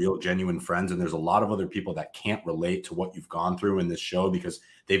these real, genuine friends. And there's a lot of other people that can't relate to what you've gone through in this show because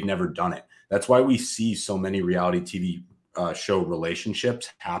they've never done it. That's why we see so many reality TV show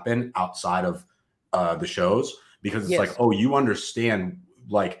relationships happen outside of the shows, because it's oh, you understand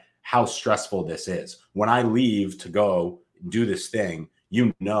how stressful this is. When I leave to go do this thing,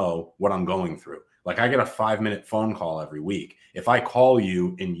 you know what I'm going through. Like, I get a 5-minute phone call every week. If I call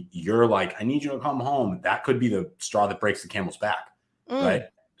you and you're like, I need you to come home, that could be the straw that breaks the camel's back. Right.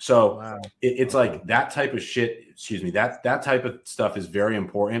 So Wow. it's like that type of shit, excuse me, that type of stuff is very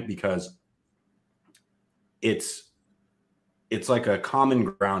important, because it's like a common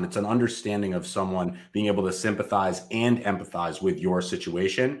ground. It's an understanding of someone being able to sympathize and empathize with your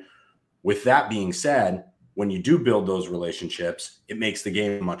situation. With that being said, when you do build those relationships, it makes the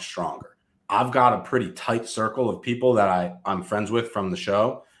game much stronger. I've got a pretty tight circle of people that I'm friends with from the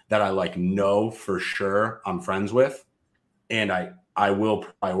show that I like know for sure I'm friends with. And I will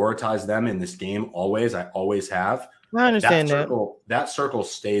prioritize them in this game always. I always have. I understand that circle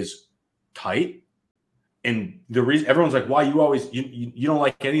stays tight. And the reason everyone's like, why you don't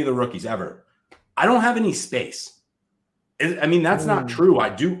like any of the rookies ever? I don't have any space. I mean, that's not true. I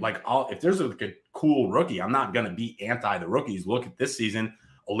do like if there's a cool rookie, I'm not going to be anti the rookies. Look at this season.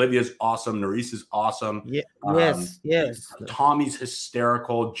 Olivia's awesome. Nerys is awesome. Yeah. Yes. Tommy's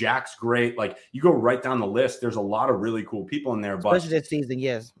hysterical. Jack's great. Like, you go right down the list. There's a lot of really cool people in there. Especially this season,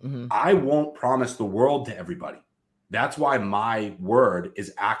 yes. I won't promise the world to everybody. That's why my word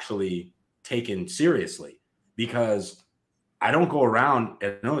is actually taken seriously, because I don't go around.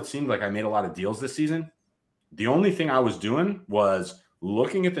 I know it seemed like I made a lot of deals this season. The only thing I was doing was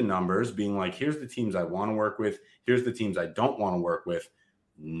looking at the numbers, being like, here's the teams I want to work with. Here's the teams I don't want to work with.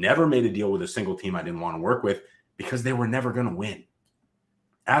 Never made a deal with a single team I didn't want to work with, because they were never going to win.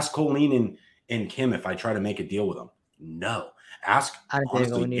 Ask Colleen and Kim if I try to make a deal with them. No. Ask,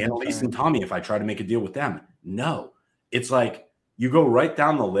 honestly, Annalise and Tommy if I try to make a deal with them. No. It's like, you go right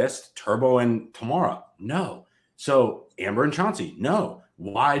down the list, Turbo and Tamara. No. So Amber and Chauncey. No.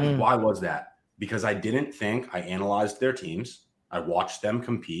 Why was that? Because I didn't think, I analyzed their teams. I watched them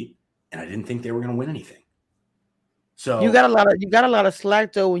compete, and I didn't think they were going to win anything. So you got a lot of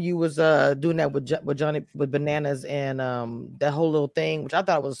slack though when you was doing that with Johnny, with Bananas, and that whole little thing, which I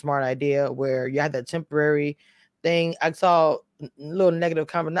thought was a smart idea, where you had that temporary thing. I saw a little negative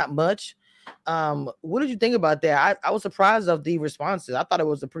comment, not much. What did you think about that? I was surprised of the responses. I thought it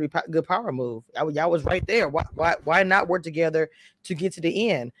was a pretty good power move. Y'all was right there. Why not work together to get to the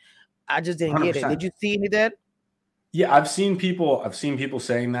end? I just didn't 100%. Get it. Did you see any of that? Yeah, I've seen people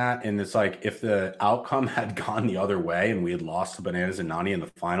saying that, and it's like, if the outcome had gone the other way and we had lost to Bananas and Nani in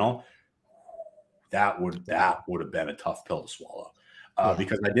the final, that would have been a tough pill to swallow.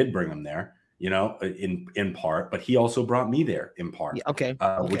 Because I did bring him there, in part, but he also brought me there in part. Yeah, okay.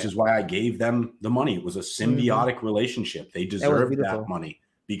 Which is why I gave them the money. It was a symbiotic relationship. They deserved that money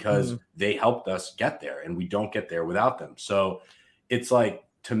because they helped us get there, and we don't get there without them. So it's like,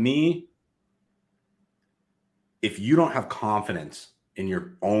 to me, if you don't have confidence in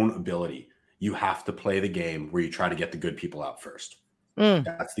your own ability, you have to play the game where you try to get the good people out first.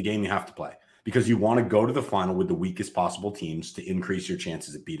 That's the game you have to play, because you want to go to the final with the weakest possible teams to increase your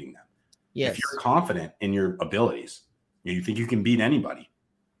chances of beating them. Yes. If you're confident in your abilities, you think you can beat anybody,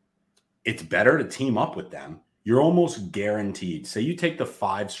 it's better to team up with them. You're almost guaranteed. Say you take the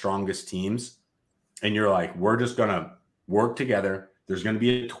 5 strongest teams and you're like, we're just going to work together. There's going to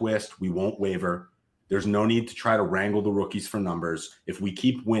be a twist. We won't waver. There's no need to try to wrangle the rookies for numbers. If we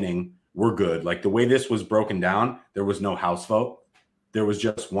keep winning, we're good. Like, the way this was broken down, there was no house vote. There was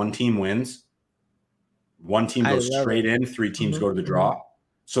just one team wins. One team goes straight in. 3 teams go to the draw.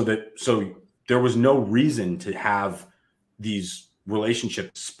 So there was no reason to have these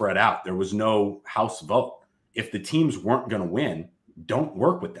relationships spread out. There was no house vote. If the teams weren't going to win, don't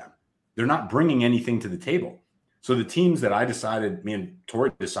work with them. They're not bringing anything to the table. So the teams that me and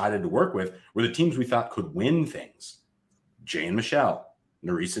Tori decided to work with were the teams we thought could win things. Jay and Michelle,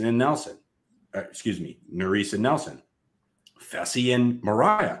 Nerys and Nelson. Nerys and Nelson. Fessy and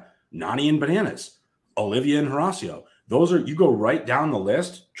Mariah. Nani and Bananas. Olivia and Horacio. You go right down the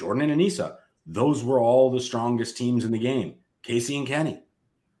list. Jordan and Anissa. Those were all the strongest teams in the game. Casey and Kenny.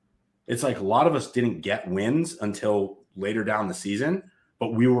 It's like, a lot of us didn't get wins until later down the season,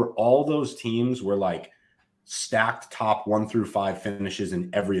 but all those teams were like stacked top 1 through 5 finishes in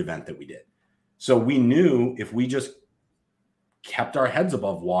every event that we did. So we knew if we just kept our heads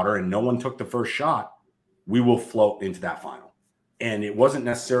above water and no one took the first shot, we will float into that final. And it wasn't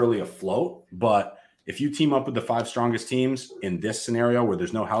necessarily a float, but if you team up with the 5 strongest teams in this scenario where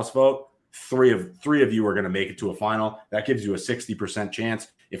there's no house vote, three of you are going to make it to a final. That gives you a 60% chance.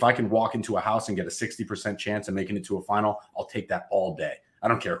 If I can walk into a house and get a 60% chance of making it to a final, I'll take that all day. I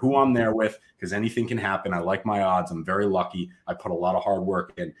don't care who I'm there with, because anything can happen. I like my odds. I'm very lucky. I put a lot of hard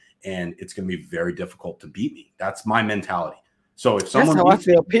work in, and it's going to be very difficult to beat me. That's my mentality. So if That's someone how I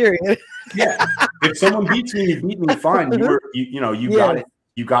feel, period. yeah, if someone beats me, you beat me, fine. You got it.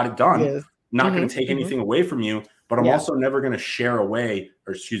 You got it done. Yes. Not going to take anything away from you, but I'm also never going to shy away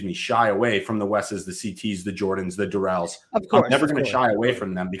from the Wesses, the CTs, the Jordans, the Durrells. Of course. I'm never going to shy away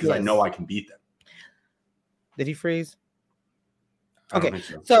from them because I know I can beat them. Did he freeze? Okay.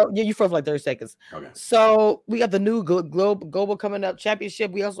 So you froze for like 30 seconds. Okay. So we got the new global coming up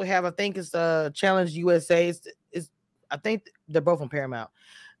championship. We also have, I think it's Challenge USA. I think they're both on Paramount.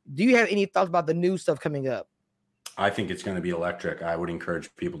 Do you have any thoughts about the new stuff coming up? I think it's going to be electric. I would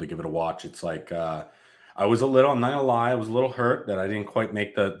encourage people to give it a watch. It's like I was a little, I'm not gonna lie, I was a little hurt that I didn't quite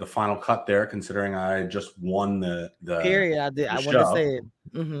make the final cut there, considering I just won the period. I did. I wanted to say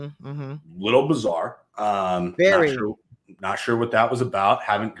it. Little bizarre. Very. Not sure what that was about.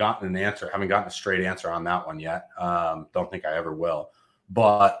 Haven't gotten an answer. Haven't gotten a straight answer on that one yet. Don't think I ever will.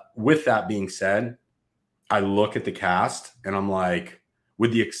 But with that being said, I look at the cast and I'm like,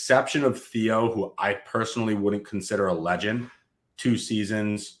 with the exception of Theo, who I personally wouldn't consider a legend, 2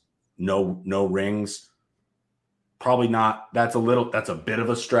 seasons, no rings, probably not. That's a bit of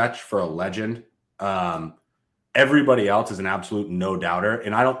a stretch for a legend. Everybody else is an absolute no doubter.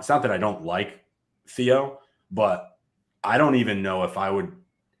 And it's not that I don't like Theo, but I don't even know if I would.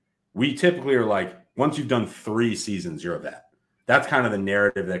 We typically are like, once you've done 3 seasons, you're a vet. That's kind of the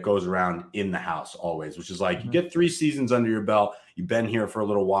narrative that goes around in the house always, which is like, you get 3 seasons under your belt, you've been here for a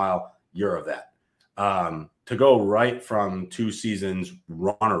little while, you're a vet. To go right from 2 seasons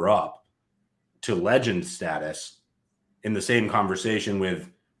runner-up to legend status in the same conversation with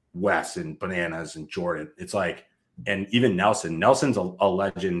Wes and Bananas and Jordan, it's like, and even Nelson's a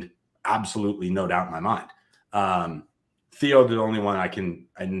legend, absolutely, no doubt in my mind. Theo, the only one and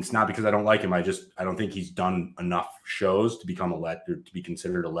it's not because I don't like him. I don't think he's done enough shows to become to be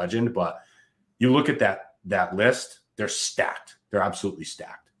considered a legend. But you look at that list, they're stacked. They're absolutely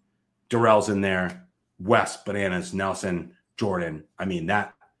stacked. Durrell's in there, Wes, Bananas, Nelson, Jordan. I mean,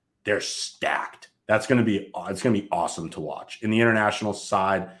 they're stacked. It's going to be awesome to watch. And the international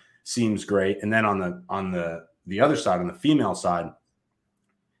side seems great. And then on the other side, on the female side,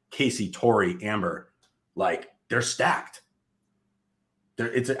 Casey, Tori, Amber, like, they're stacked.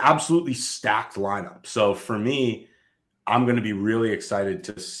 It's an absolutely stacked lineup. So for me, I'm going to be really excited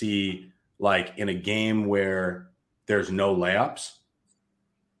to see, like, in a game where there's no layups,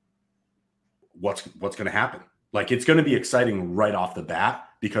 what's going to happen. Like, it's going to be exciting right off the bat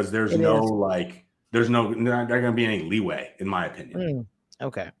because there's not going to be any leeway, in my opinion.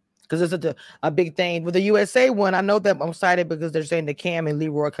 Okay. Because it's a big thing with the USA one. I know that I'm excited because they're saying the Cam and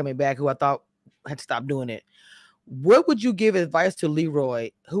Leroy coming back, who I thought had to stop doing it. What would you give advice to Leroy,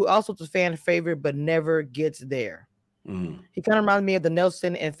 who also is a fan favorite but never gets there? He kind of reminds me of the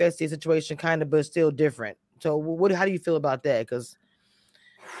Nelson and Festi situation, kind of, but still different. So, how do you feel about that? Because,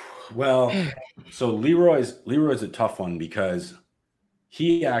 so Leroy's a tough one because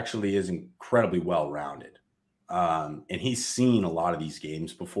he actually is incredibly well-rounded, and he's seen a lot of these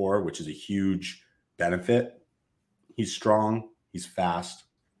games before, which is a huge benefit. He's strong, he's fast,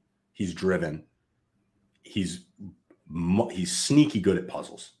 he's driven. He's sneaky good at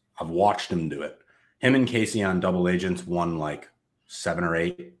puzzles. I've watched him do it. Him and Casey on Double Agents won like 7 or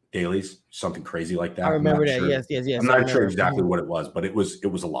 8 dailies, something crazy like that. I remember that. Sure. Yes. I'm not sure exactly what it was, but it was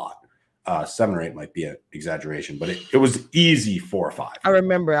a lot. 7 or 8 might be an exaggeration, but it was easy 4 or 5. I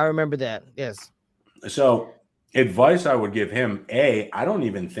remember that. Yes. So advice I would give him, I don't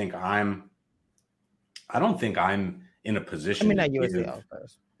think I'm in a position. I mean, not USA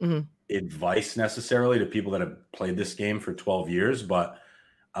first. Advice necessarily to people that have played this game for 12 years, but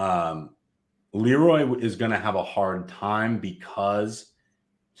Leroy is going to have a hard time because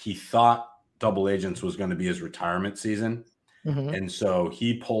he thought Double Agents was going to be his retirement season. And so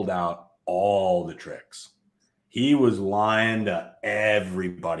he pulled out all the tricks. He was lying to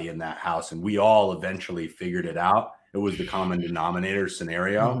everybody in that house, and we all eventually figured it out. It was the common denominator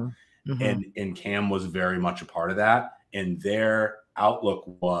scenario. And Cam was very much a part of that. And their outlook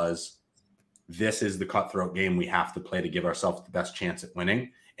was, this is the cutthroat game we have to play to give ourselves the best chance at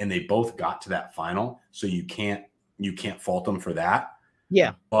winning. And they both got to that final. So you can't fault them for that.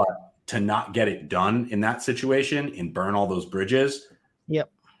 Yeah. But to not get it done in that situation and burn all those bridges.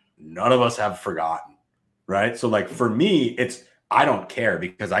 Yep. None of us have forgotten. Right. So like for me, I don't care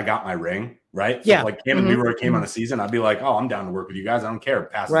because I got my ring. Right. So like Cam and Leroy came on the season, I'd be like, oh, I'm down to work with you guys. I don't care.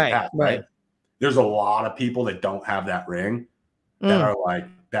 Pass the pass. Right. There's a lot of people that don't have that ring that are like,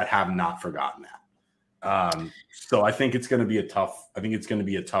 that have not forgotten that. So I think it's going to be a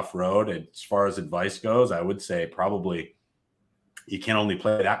tough road. As far as advice goes, I would say probably you can only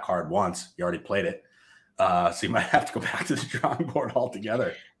play that card once. You already played it. So you might have to go back to the drawing board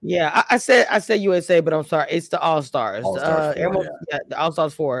altogether. Yeah, I said USA, but I'm sorry, it's the All Stars. All Stars 4, Yeah, the All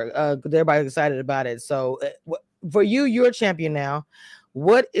Stars 4. Everybody's excited about it. So for you, you're a champion now.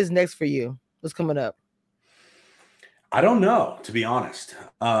 What is next for you? What's coming up? I don't know, to be honest.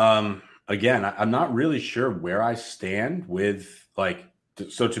 Again, I'm not really sure where I stand with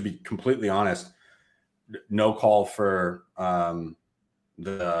so to be completely honest, no call for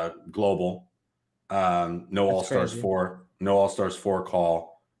the global, no All Stars 4, no All Stars 4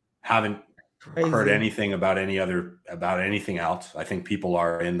 call. Haven't heard anything about anything else. I think people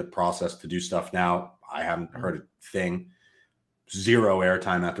are in the process to do stuff now. I haven't heard a thing. Zero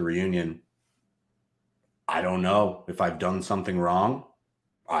airtime at the reunion. I don't know if I've done something wrong.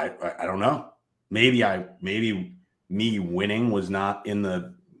 I don't know. Maybe me winning was not in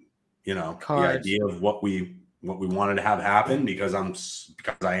the the idea of what we wanted to have happen because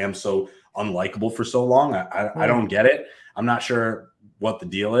I am so unlikable for so long. I don't get it. I'm not sure what the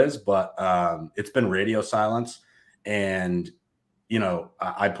deal is, but it's been radio silence, and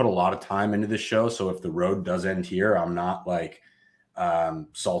I put a lot of time into this show. So if the road does end here, I'm not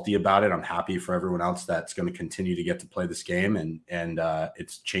salty about it. I'm happy for everyone else that's going to continue to get to play this game, and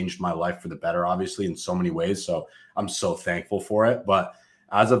it's changed my life for the better, obviously, in so many ways. So I'm so thankful for it. But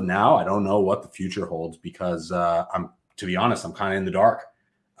as of now, I don't know what the future holds because to be honest, I'm kind of in the dark.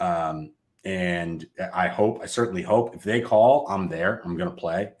 And I certainly hope if they call, I'm there. I'm going to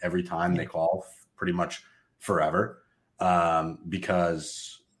play every time they call, pretty much forever.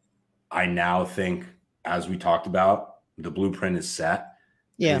 Because I now think, as we talked about, the blueprint is set.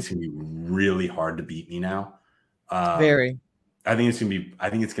 Yeah, it's gonna be really hard to beat me now. Very. I think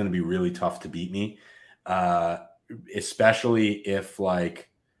it's gonna be really tough to beat me, especially if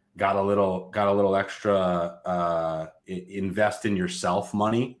got a little extra invest in yourself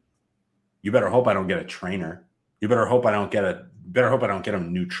money. You better hope I don't get a trainer. You better hope I don't get a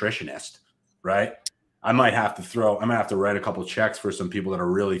nutritionist, right? I might have to write a couple checks for some people that'll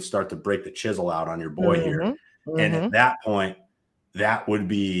really start to break the chisel out on your boy here. And at that point, that's going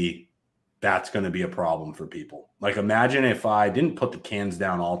to be a problem for people. Imagine if I didn't put the cans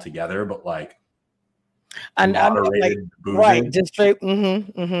down altogether, but moderated boozing. Right, just straight.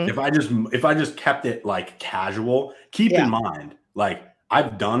 If I just kept it casual, keep in mind,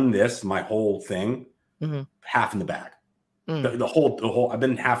 I've done this my whole thing, half in the bag. The whole I've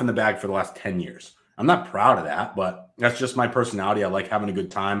been half in the bag for the last 10 years. I'm not proud of that, but that's just my personality. I like having a good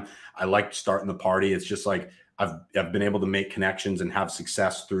time. I like starting the party. It's just I've been able to make connections and have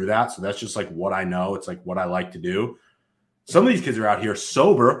success through that. So that's just what I know. It's what I like to do. Some of these kids are out here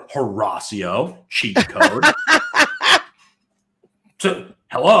sober. Horacio, cheat code. So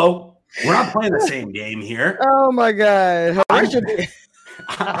hello, we're not playing the same game here. Oh my God.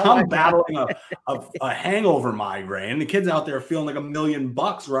 I'm battling a hangover migraine. The kid's out there feeling $1 million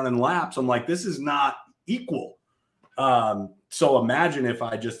running laps. I'm like, this is not equal. So imagine if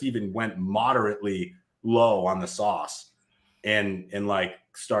I just even went moderately low on the sauce and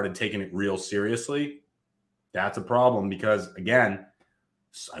started taking it real seriously. That's a problem because, again,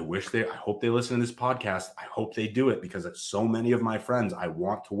 I hope they listen to this podcast. I hope they do it because it's so many of my friends. I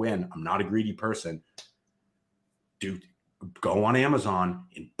want to win. I'm not a greedy person. Dude, go on Amazon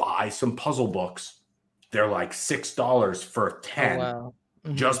and buy some puzzle books. They're $6 for 10. Oh,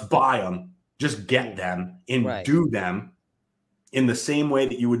 wow. Just buy them. Just get them and do them in the same way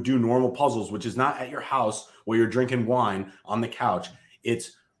that you would do normal puzzles, which is not at your house where you're drinking wine on the couch.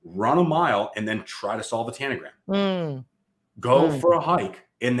 It's run a mile and then try to solve a tanagram. Go for a hike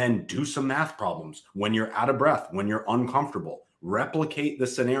and then do some math problems when you're out of breath, when you're uncomfortable. Replicate the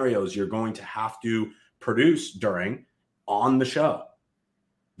scenarios you're going to have to produce on the show.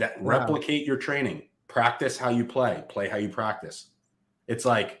 Replicate your training. Practice how you play how you practice. It's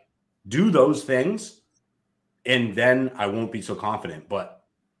do those things and then I won't be so confident. But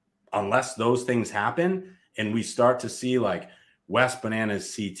unless those things happen and we start to see West,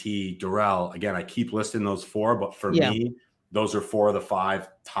 Bananas, CT, Durrell, again, I keep listing those 4, but for me, those are 4 of the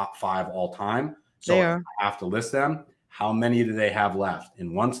top 5 all time. So I have to list them. How many do they have left?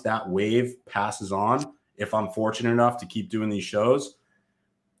 And once that wave passes on, if I'm fortunate enough to keep doing these shows,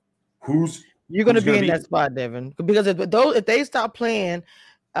 you're going to be in that spot, Devin, because if they stop playing,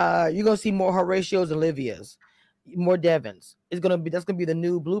 you're going to see more Horatios and Olivias, more Devins. That's going to be the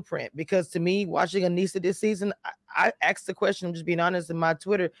new blueprint. Because to me, watching Anissa this season, I asked the question. I'm just being honest in my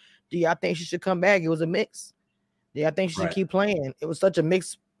Twitter. Do y'all think she should come back? It was a mix. Do y'all think she should keep playing? It was such a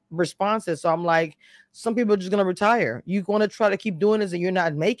mixed responses. So I'm some people are just going to retire. You're going to try to keep doing this and you're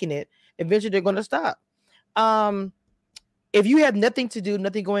not making it. Eventually, they're going to stop. if you have nothing to do,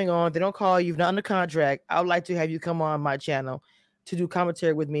 nothing going on, they don't call you, you're not under contract, I would like to have you come on my channel to do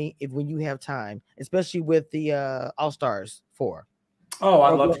commentary with me when you have time, especially with the All Stars 4. Oh,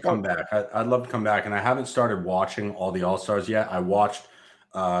 I'd love to come back. I'd love to come back, and I haven't started watching all the All Stars yet. I watched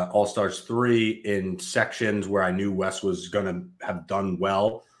All Stars 3 in sections where I knew Wes was going to have done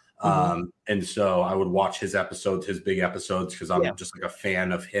well. And so I would watch his episodes, his big episodes, because I'm just like a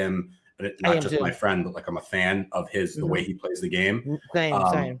fan of him. Not just my friend, but like I'm a fan of his, the way he plays the game.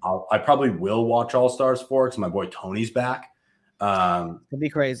 Same. I probably will watch All Stars 4 because my boy Tony's back. It'd be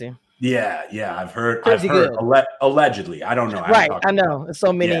crazy. Yeah. I've heard allegedly. I don't know. Right. I know. There's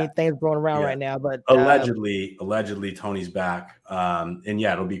so many things going around right now, but allegedly Tony's back. And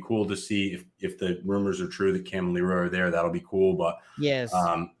yeah, it'll be cool to see if the rumors are true that Cam and Leroy are there. That'll be cool. But yes,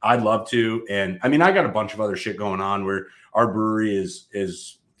 I'd love to. And I mean, I got a bunch of other shit going on where our brewery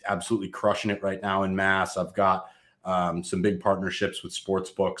is absolutely crushing it right now in Mass. I've got some big partnerships with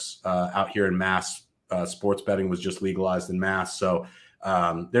sports books out here in Mass. Sports betting was just legalized in Mass. So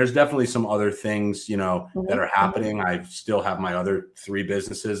there's definitely some other things, that are happening. I still have my other 3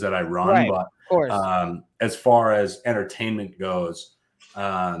 businesses that I run, but of course. As far as entertainment goes,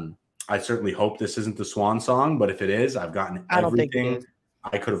 I certainly hope this isn't the swan song, but if it is, I've gotten everything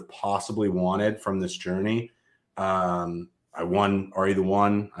I could have possibly wanted from this journey. I won Are You the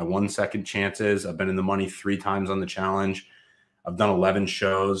One? I won Second Chances. I've been in the money 3 times on the challenge. I've done 11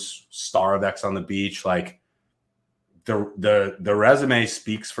 shows, star of X on the Beach. Like the resume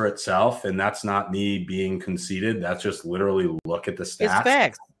speaks for itself, and that's not me being conceited. That's just literally look at the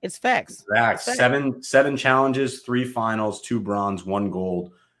stats. It's facts. 7 challenges, 3 finals, 2 bronze, 1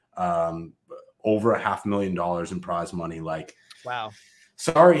 gold, over $500,000 in prize money. Like, wow.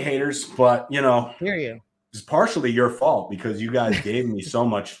 Sorry, haters, but hear you. It's partially your fault because you guys gave me so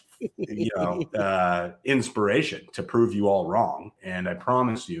much, inspiration to prove you all wrong. And I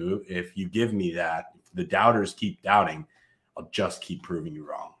promise you, if you give me that, if the doubters keep doubting, I'll just keep proving you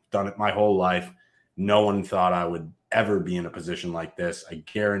wrong. Done it my whole life. No one thought I would ever be in a position like this. I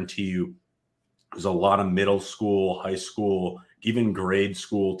guarantee you, there's a lot of middle school, high school, even grade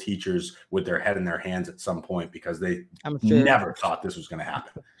school teachers with their head in their hands at some point because they never thought this was going to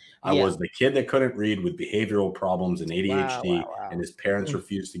happen. I was the kid that couldn't read with behavioral problems and ADHD, and his parents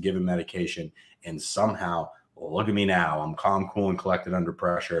refused to give him medication. And somehow, look at me now. I'm calm, cool, and collected under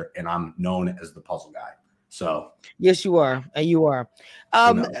pressure, and I'm known as the puzzle guy. So yes, you are, and you are.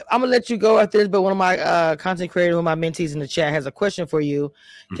 I'm gonna let you go after this, but one of my content creators, one of my mentees in the chat, has a question for you.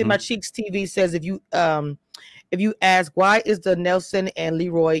 Kid My Cheeks TV says, if you ask why is the Nelson and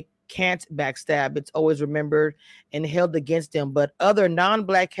Leroy can't backstab, it's always remembered and held against them, but other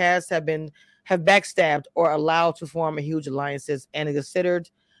non-black casts have backstabbed or allowed to form a huge alliances and is considered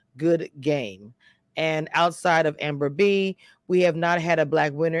good game. And outside of Amber B, we have not had a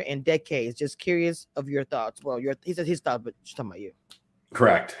black winner in decades. Just curious of your thoughts. Well, he said his thoughts, but just talking about you.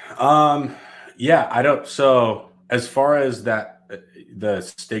 Correct. Yeah, I don't. So as far as that, the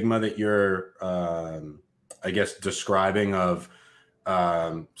stigma that you're, I guess, describing of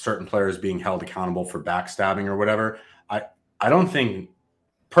certain players being held accountable for backstabbing or whatever, I don't think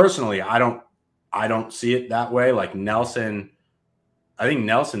personally, I don't see it that way. Like Nelson, I think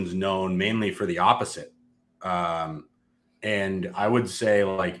Nelson's known mainly for the opposite. And I would say,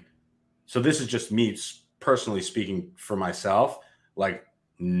 like, so this is just me personally speaking for myself. Like,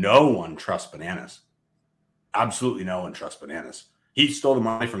 no one trusts Bananas. Absolutely no one trusts Bananas. He stole the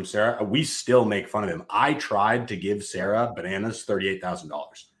money from Sarah. We still make fun of him. I tried to give Sarah Bananas $38,000.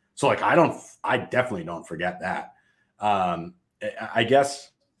 So like, I definitely don't forget that. I guess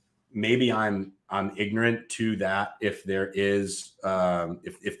maybe I'm ignorant to that. If there is,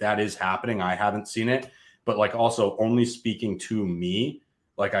 if that is happening, I haven't seen it, but like also only speaking to me,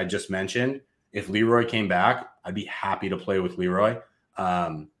 like I just mentioned, if Leroy came back, I'd be happy to play with Leroy.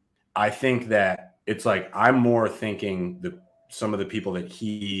 I think that it's like, I'm more thinking some of the people that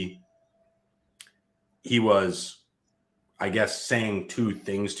he was, I guess, saying 2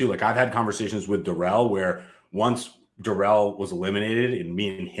 things to. Like, I've had conversations with Darrell where once Darrell was eliminated and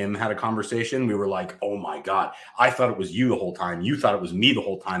me and him had a conversation, we were like, oh my God, I thought it was you the whole time. You thought it was me the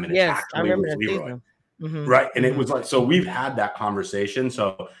whole time. And it actually was Leroy. Right. And it was like, so we've had that conversation.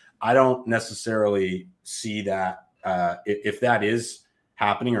 So I don't necessarily see that if that is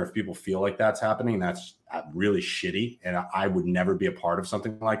happening, or if people feel like that's happening, that's really shitty. And I would never be a part of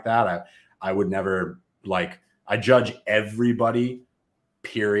something like that. I would never, like, I judge everybody,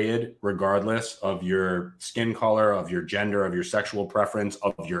 period, regardless of your skin color, of your gender, of your sexual preference,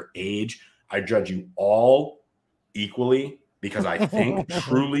 of your age. I judge you all equally. because I think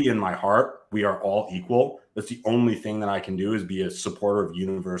truly in my heart, we are all equal. That's the only thing that I can do, is be a supporter of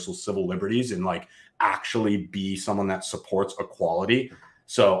universal civil liberties and like actually be someone that supports equality.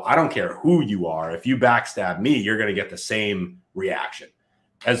 So I don't care who you are. If you backstab me, you're going to get the same reaction.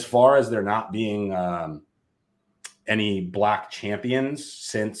 As far as there not being any black champions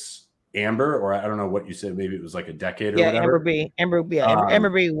since Amber, or I don't know what you said, maybe it was like a decade or whatever. Amber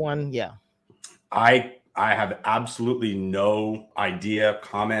B won. Yeah. I have absolutely no idea,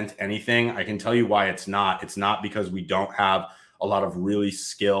 comment, anything. I can tell you why it's not. It's not because we don't have a lot of really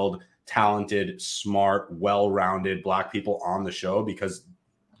skilled, talented, smart, well-rounded black people on the show, because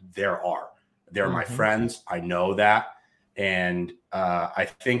there are. They're my friends. I know that. And I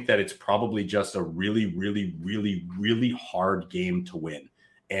think that it's probably just a really, really, really, really hard game to win.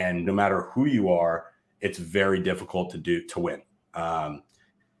 And no matter who you are, it's very difficult to win.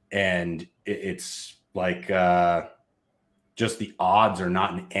 And it's like just the odds are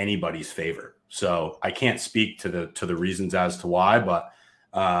not in anybody's favor. So I can't speak to the reasons as to why, but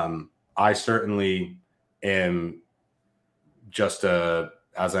I certainly am just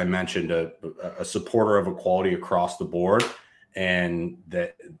as I mentioned, a supporter of equality across the board. And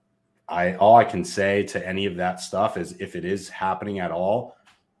that all I can say to any of that stuff is, if it is happening at all,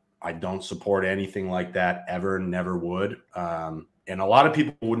 I don't support anything like that ever, never would. And a lot of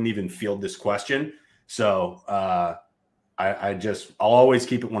people wouldn't even field this question. So I'll always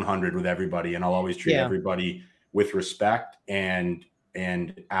keep it 100 with everybody, and I'll always treat everybody with respect and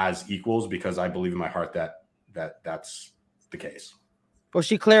as equals, because I believe in my heart that's the case. Well,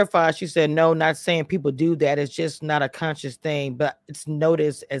 she clarified. She said, no, not saying people do that. It's just not a conscious thing, but it's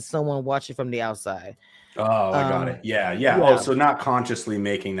noticed as someone watching from the outside. Oh, I got it. Yeah. Oh, so not consciously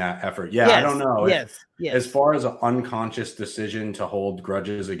making that effort. Yeah, yes, I don't know. Yes. As far as an unconscious decision to hold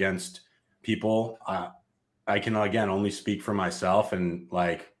grudges against people, I can, again, only speak for myself. And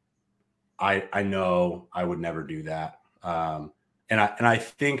like, I know I would never do that. And I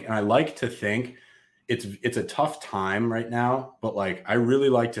think, and I like to think, it's a tough time right now, but like, I really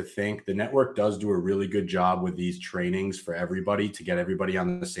like to think the network does do a really good job with these trainings for everybody, to get everybody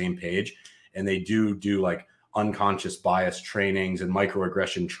on the same page. And they do like unconscious bias trainings and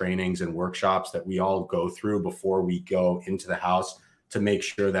microaggression trainings and workshops that we all go through before we go into the house, to make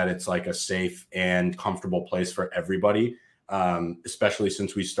sure that it's like a safe and comfortable place for everybody. Especially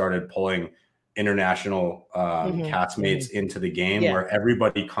since we started pulling international castmates into the game, where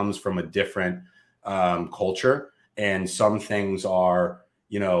everybody comes from a different culture, and some things are,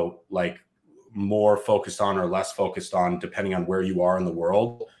 like more focused on or less focused on depending on where you are in the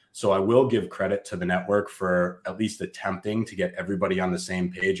world. So I will give credit to the network for at least attempting to get everybody on the same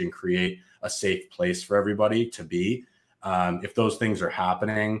page and create a safe place for everybody to be. If those things are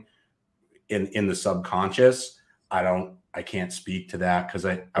happening in the subconscious, I can't speak to that, because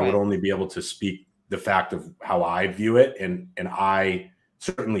I would only be able to speak the fact of how I view it. And I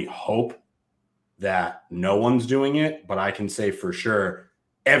certainly hope that no one's doing it, but I can say for sure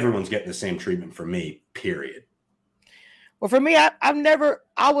everyone's getting the same treatment from me, period. Well, for me,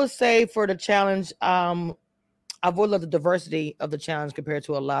 I would say for the challenge, I've always loved the diversity of the challenge compared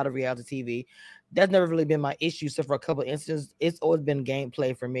to a lot of reality TV. That's never really been my issue, except for a couple of instances. It's always been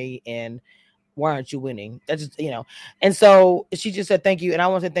gameplay for me, and why aren't you winning? That's just, And so she just said thank you, and I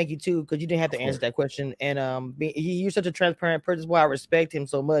want to say thank you too, because you didn't have to answer that question. And you're such a transparent person. That's why I respect him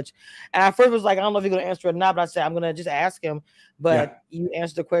so much. And I first was like, I don't know if you're gonna answer it or not, but I said I'm gonna just ask him. But you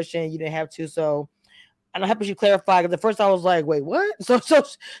answered the question. You didn't have to, so. And I'm happy she clarified, because at first I was like, wait, what? So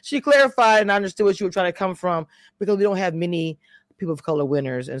she clarified, and I understood what you were trying to come from, because we don't have many people of color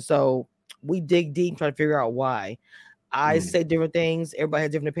winners. And so we dig deep and try to figure out why. I say different things. Everybody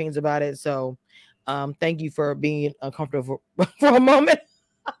has different opinions about it. So thank you for being uncomfortable for a moment.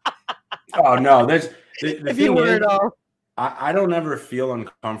 Oh, no. The thing is, I don't ever feel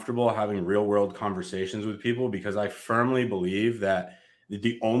uncomfortable having real world conversations with people, because I firmly believe that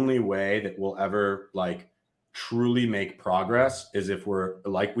the only way that we'll ever like truly make progress is if we're,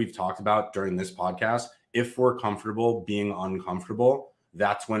 like we've talked about during this podcast, if we're comfortable being uncomfortable.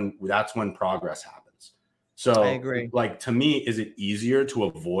 That's when progress happens. So I agree. Like, to me, is it easier to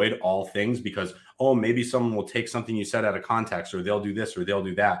avoid all things because, oh, maybe someone will take something you said out of context, or they'll do this or they'll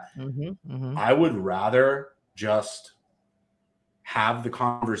do that? I would rather just have the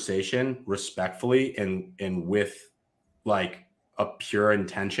conversation respectfully and with like a pure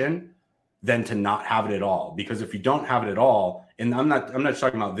intention than to not have it at all. Because if you don't have it at all, and I'm not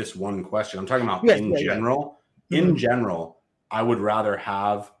talking about this one question, I'm talking about in general. In general, I would rather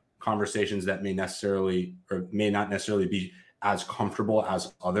have conversations that may not necessarily be as comfortable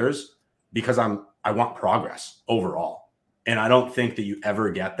as others, because I want progress overall. And I don't think that you ever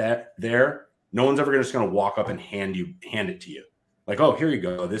get that there. No one's ever just going to walk up and hand it to you. Like, oh, here you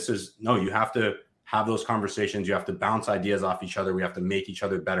go. No, you have to have those conversations. You have to bounce ideas off each other. We have to make each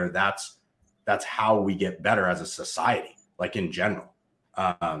other better. That's how we get better as a society, like in general.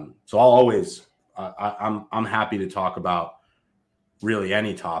 So I'll always, I'm happy to talk about really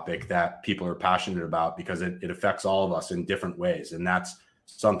any topic that people are passionate about, because it affects all of us in different ways. And that's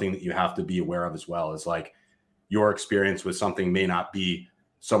something that you have to be aware of as well, is like your experience with something may not be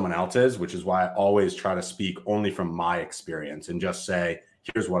someone else's, which is why I always try to speak only from my experience and just say,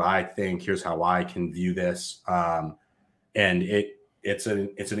 here's what I think, here's how I can view this. And it's an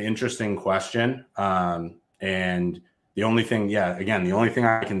interesting question. And the only thing, the only thing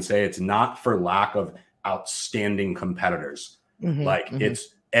I can say, it's not for lack of outstanding competitors.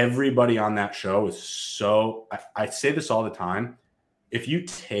 It's everybody on that show is so, I say this all the time. If you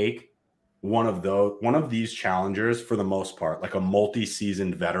take one of these challengers, for the most part, like a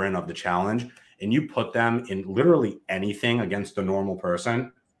multi-seasoned veteran of the challenge, and you put them in literally anything against a normal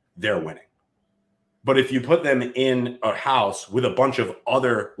person, they're winning. But if you put them in a house with a bunch of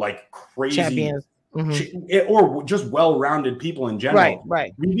other like crazy champions, or just well-rounded people in general,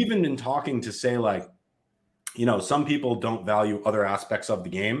 right. We've even been talking to say, like, some people don't value other aspects of the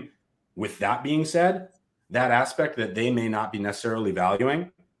game. With that being said, that aspect that they may not be necessarily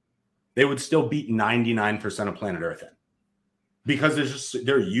valuing, they would still beat 99% of planet Earth in, because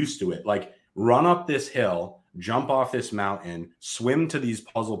they're used to it. Like, run up this hill, jump off this mountain, swim to these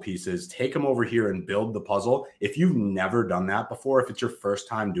puzzle pieces, take them over here and build the puzzle. If you've never done that before, if it's your first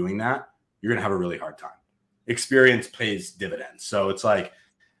time doing that, you're going to have a really hard time. Experience pays dividends. So it's like,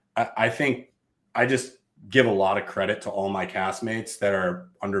 I think I just give a lot of credit to all my castmates that are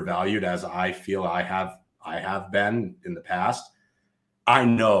undervalued, as I feel I have been in the past. I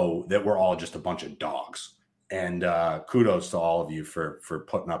know that we're all just a bunch of dogs, and kudos to all of you for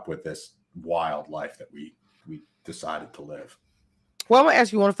putting up with this wild life that we decided to live. Well, I'm gonna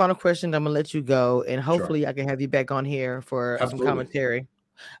ask you one final question. I'm gonna let you go, and hopefully I can have you back on here for some commentary.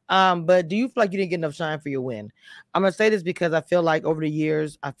 But do you feel like you didn't get enough shine for your win? I'm gonna say this because I feel like over the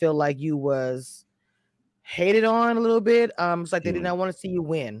years, I feel like you was hated on a little bit. It's like they did not want to see you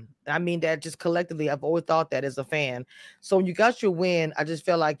win. I mean that just collectively, I've always thought that as a fan. So when you got your win, I just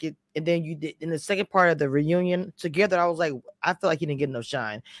felt like it, and then you did in the second part of the reunion together. I was like, I feel like he didn't get enough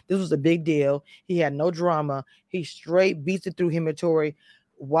shine. This was a big deal. He had no drama. He straight beats it through him and Tori.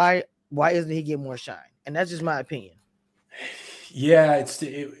 Why isn't he getting more shine? And that's just my opinion. Yeah,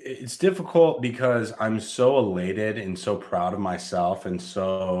 it's difficult because I'm so elated and so proud of myself, and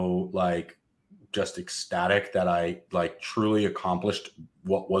so like just ecstatic that I like truly accomplished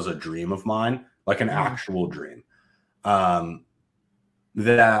what was a dream of mine, like an actual dream. That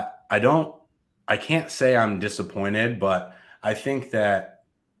I can't say I'm disappointed, but I think that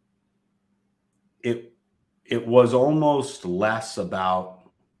it was almost less about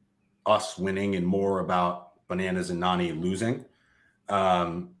us winning and more about Bananas and Nani losing.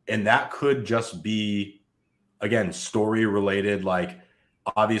 And that could just be, again, story related. Like,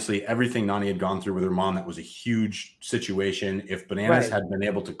 obviously everything Nani had gone through with her mom, that was a huge situation. If Bananas had been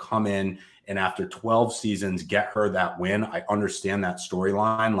able to come in and after 12 seasons get her that win, I understand that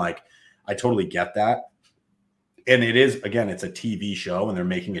storyline. Like, I totally get that. And it is, again, it's a TV show and they're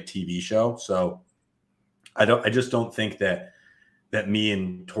making a TV show. So I just don't think that me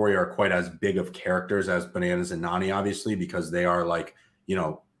and Tori are quite as big of characters as Bananas and Nani, obviously, because they are like,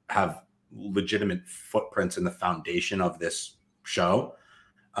 have legitimate footprints in the foundation of this show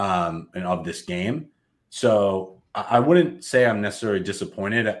and of this game. So I wouldn't say I'm necessarily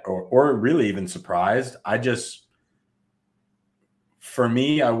disappointed or really even surprised. For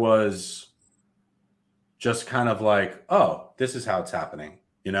me, I was just kind of like, oh, this is how it's happening.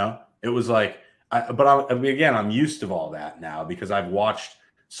 It was like, I'm used to all that now because I've watched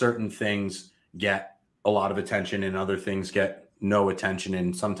certain things get a lot of attention and other things get no attention.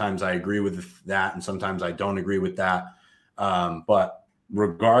 And sometimes I agree with that and sometimes I don't agree with that. But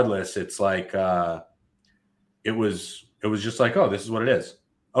regardless, it's like it was just like, oh, this is what it is.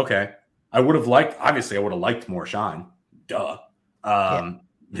 Okay. I would have liked more shine. Duh.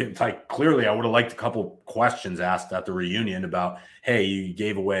 Like, clearly I would have liked a couple questions asked at the reunion about, hey, you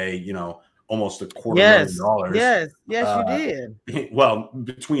gave away, almost $250,000. Yes, you did. Well,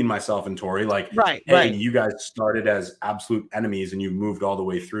 between myself and Tori, like, hey, you guys started as absolute enemies and you moved all the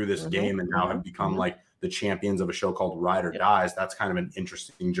way through this game and now have become like the champions of a show called Ride or Dies. That's kind of an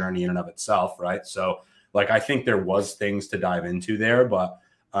interesting journey in and of itself, right? So, like, I think there was things to dive into there, but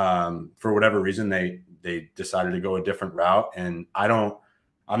for whatever reason, they decided to go a different route. And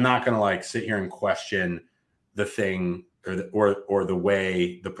I'm not going to like sit here and question the thing or the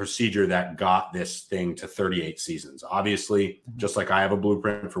way the procedure that got this thing to 38 seasons. Obviously, just like I have a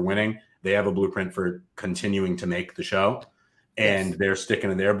blueprint for winning, they have a blueprint for continuing to make the show, and they're sticking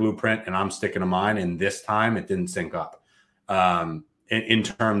to their blueprint, and I'm sticking to mine. And this time, it didn't sync up in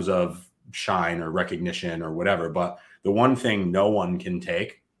terms of shine or recognition or whatever. But the one thing no one can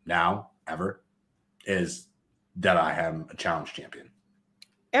take now ever is that I am a challenge champion.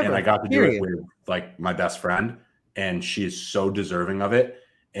 And I got to do it with like my best friend, and she is so deserving of it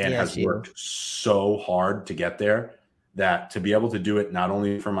and has worked so hard to get there, that to be able to do it not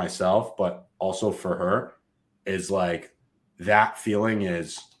only for myself but also for her is like, that feeling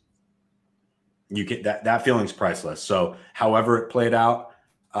is, you get that feeling's priceless. So however it played out,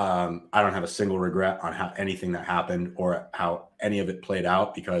 I don't have a single regret on how anything that happened or how any of it played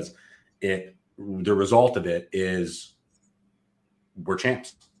out, because the result of it is we're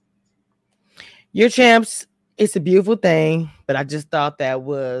champs. You're champs. It's a beautiful thing, but I just thought that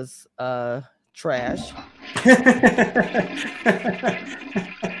was trash.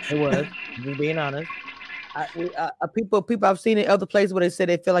 It was, just being honest. People I've seen in other places where they said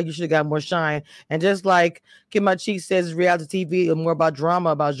they feel like you should have got more shine. And just like Kim My Cheek says, reality TV is more about drama,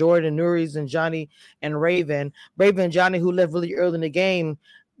 about Jordan and Nuries and Johnny and Raven. Raven and Johnny, who left really early in the game,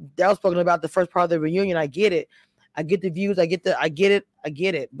 that was spoken about the first part of the reunion. I get it. I get the views. I get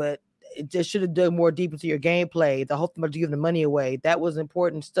it. But it just should have dug more deep into your gameplay. The whole thing about giving the money away, that was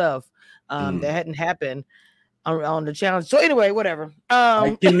important stuff that hadn't happened on the challenge. So anyway, whatever.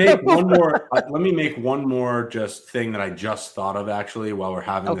 I can make one more. Let me make one more just thing that I just thought of actually while we're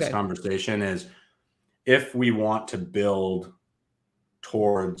having this conversation is, if we want to build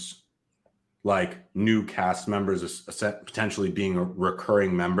towards like new cast members potentially being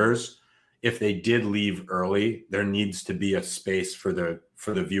recurring members, if they did leave early, there needs to be a space for the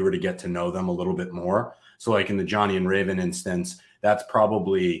viewer to get to know them a little bit more. So like in the Johnny and Raven instance, that's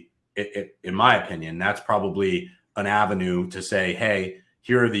probably, in my opinion, that's probably an avenue to say, hey,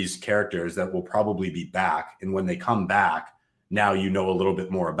 here are these characters that will probably be back. And when they come back, now you know a little bit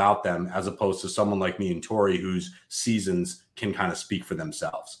more about them, as opposed to someone like me and Tori, whose seasons can kind of speak for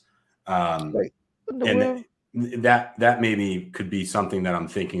themselves. And that maybe could be something that I'm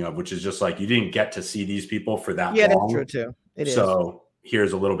thinking of, which is just like, you didn't get to see these people for that long. Yeah, that's true too. It is. So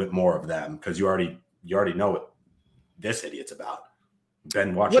here's a little bit more of them, because you already know what this idiot's about.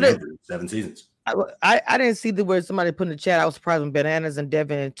 Been watching him for 7 seasons. I didn't see the word somebody put in the chat. I was surprised when Bananas and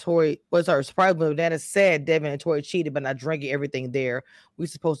Devin and Tori surprised when Bananas said Devin and Tori cheated, but not drinking everything there. We're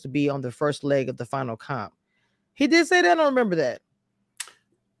supposed to be on the first leg of the final comp. He did say that. I don't remember that.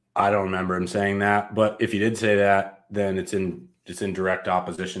 I don't remember him saying that, but if he did say that, then it's in direct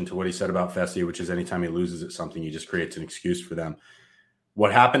opposition to what he said about Fessy, which is anytime he loses at something, he just creates an excuse for them.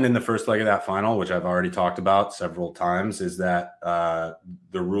 What happened in the first leg of that final, which I've already talked about several times, is that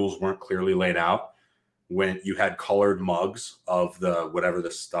the rules weren't clearly laid out. When you had colored mugs of the whatever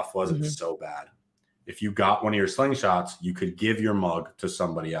the stuff was, it was so bad. If you got one of your slingshots, you could give your mug to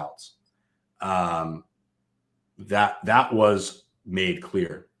somebody else. That was made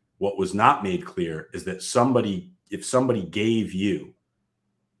clear. What was not made clear is that if somebody gave you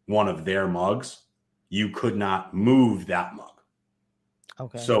one of their mugs, you could not move that mug.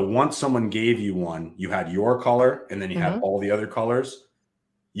 Okay. So once someone gave you one, you had your color and then you had all the other colors.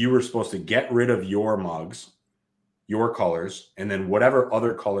 You were supposed to get rid of your mugs, your colors, and then whatever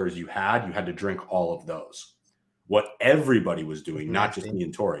other colors you had to drink all of those. What everybody was doing, not just me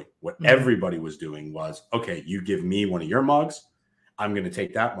and Tori, what everybody was doing was, okay, you give me one of your mugs, I'm going to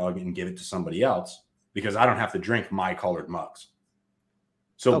take that mug and give it to somebody else because I don't have to drink my colored mugs.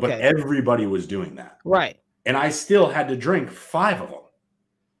 So, but everybody was doing that. Right. And I still had to drink 5 of them.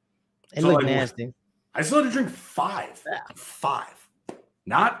 It looked nasty. I still had to drink 5. 5.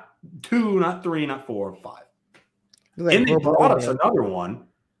 Not 2, not 3, not 4, 5. Like, and they brought us another one.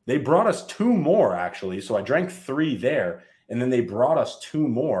 They brought us 2 more, actually. So I drank 3 there. And then they brought us 2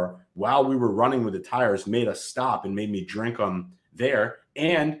 more while we were running with the tires, made us stop and made me drink them there.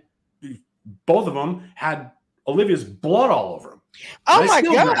 And both of them had Olivia's blood all over them. Oh, my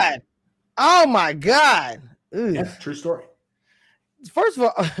God. Oh, my God. Yeah, true story. First of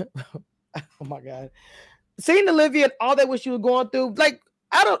all, oh, my God. Seeing Olivia and all that what she was going through, like,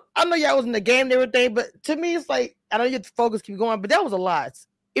 I know y'all was in the game and everything, but to me, it's like, I know you have to focus, keep going, but that was a lot.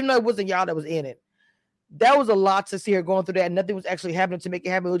 Even though it wasn't y'all that was in it. That was a lot to see her going through that, and nothing was actually happening to make it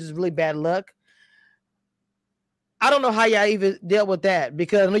happen. It was just really bad luck. I don't know how y'all even dealt with that,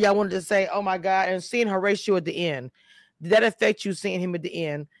 because I know y'all wanted to say, oh my God, and seeing Horatio at the end, did that affect you seeing him at the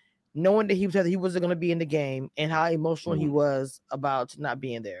end? knowing that he wasn't going to be in the game, and how emotional he Mm. was about not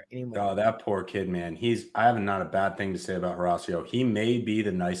being there anymore. Oh, that poor kid, man. I have not a bad thing to say about Horacio. He may be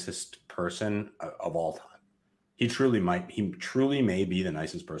the nicest person of all time. He truly may be the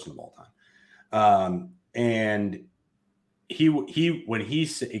nicest person of all time. And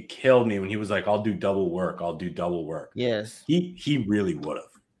it killed me when he was like, I'll do double work. I'll do double work. Yes, He really would have.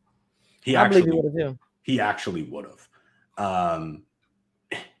 I believe he would have too. He actually would have.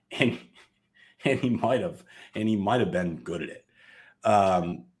 And and he might have been good at it.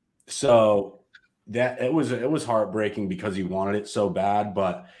 So that it was heartbreaking because he wanted it so bad.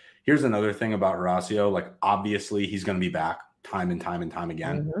 But here's another thing about Horacio. Like, obviously he's going to be back time and time and time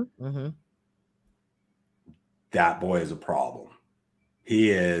again. That boy is a problem.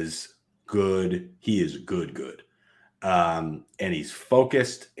 He is good. He is good. And he's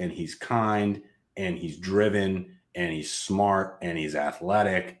focused, and he's kind, and he's driven, and he's smart, and he's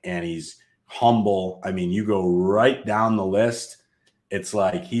athletic, and he's humble. I mean, you go right down the list, it's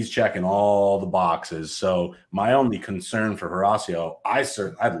like he's checking all the boxes. So my only concern for Horacio,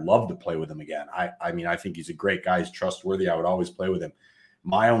 I'd love to play with him again. I mean, I think he's a great guy. He's trustworthy. I would always play with him.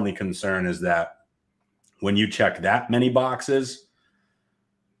 My only concern is that when you check that many boxes,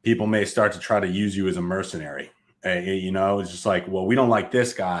 people may start to try to use you as a mercenary. It's just like, well, we don't like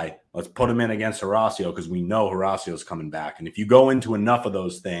this guy. Let's put him in against Horacio because we know Horacio's coming back. And if you go into enough of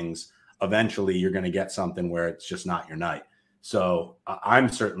those things, eventually you're going to get something where it's just not your night. So I'm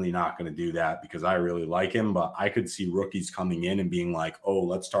certainly not going to do that because I really like him. But I could see rookies coming in and being like, oh,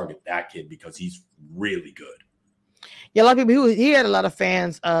 let's target that kid because he's really good. Yeah, a lot of people. He had a lot of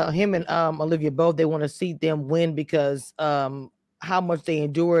fans. Him and Olivia both. They want to see them win because how much they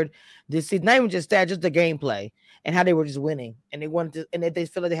endured this season. Not even just that, just the gameplay and how they were just winning. And they wanted to, and they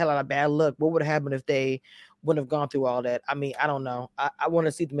feel like they had a lot of bad luck. What would have happened if they wouldn't have gone through all that? I mean, I don't know. I want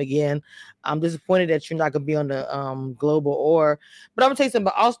to see them again. I'm disappointed that you're not going to be on the global but I'm going to tell you something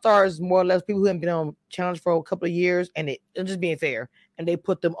about All-Stars, more or less people who haven't been on challenge for a couple of years, and I'm just being fair, and they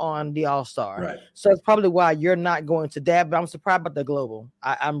put them on the All-Star. Right. So it's probably why you're not going to that, but I'm surprised about the global.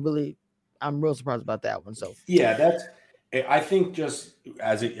 I'm real surprised about that one. So yeah, I think just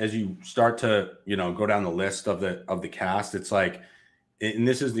as you start to, go down the list of the cast, it's like, and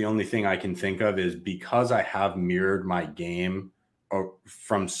this is the only thing I can think of, is because I have mirrored my game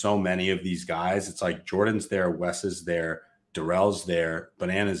from so many of these guys. It's like Jordan's there, Wes is there, Darrell's there,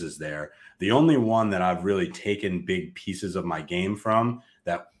 Bananas is there. The only one that I've really taken big pieces of my game from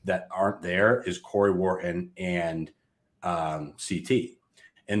that aren't there is Corey Wharton and CT.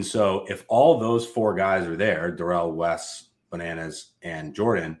 And so if all those four guys are there, Darrell, Wes, Bananas, and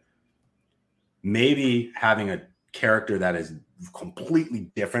Jordan, maybe having a character that is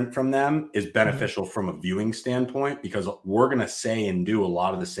completely different from them is beneficial from a viewing standpoint, because we're going to say and do a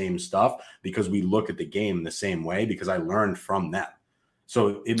lot of the same stuff because we look at the game the same way, because I learned from them.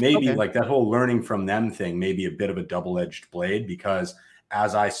 So it may be like that whole learning from them thing may be a bit of a double-edged blade, because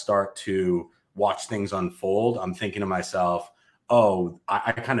as I start to watch things unfold, I'm thinking to myself, oh,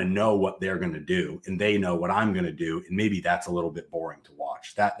 I kind of know what they're going to do, and they know what I'm going to do. And maybe that's a little bit boring to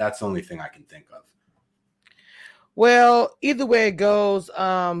watch. That's the only thing I can think of. Well, either way it goes,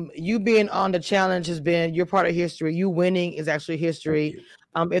 you being on the challenge has been, you're part of history. You winning is actually history.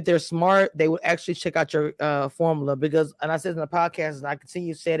 If they're smart, they would actually check out your formula, because, and I said in the podcast, and I can see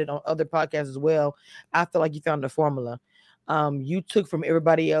you said it on other podcasts as well, I feel like you found the formula. You took from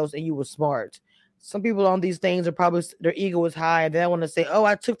everybody else and you were smart. Some people on these things are probably, their ego is high and they want to say, oh,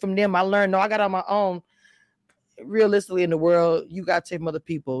 I took from them, I learned. No, I got on my own. Realistically, in the world, you got to take from other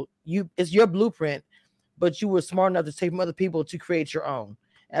people. It's your blueprint, but you were smart enough to take from other people to create your own.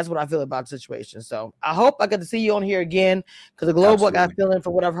 That's what I feel about the situation. So I hope I get to see you on here again, because the global, I got a feeling,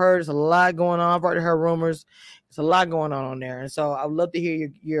 from what I've heard, there's a lot going on. I've already heard rumors. There's a lot going on there. And so I would love to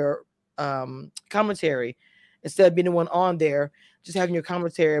hear your commentary, instead of being the one on there, just having your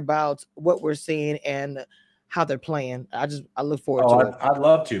commentary about what we're seeing and how they're playing. I look forward to it. I'd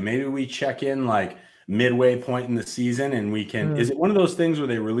love to. Maybe we check in like midway point in the season, and we can, is it one of those things where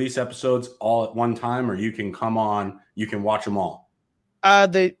they release episodes all at one time, or you can come on, you can watch them all?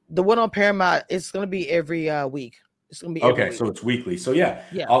 The one on Paramount, it's going to be every week. It's going to be every week. So it's weekly. So yeah.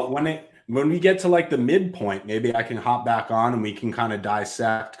 When we get to like the midpoint, maybe I can hop back on and we can kind of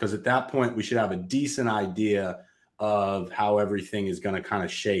dissect, because at that point we should have a decent idea of how everything is going to kind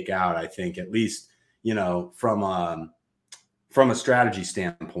of shake out. I think, at least, from a strategy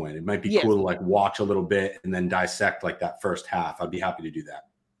standpoint, it might be cool to like watch a little bit and then dissect like that first half. I'd be happy to do that.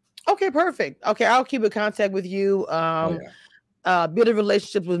 Okay, perfect. Okay, I'll keep in contact with you. Building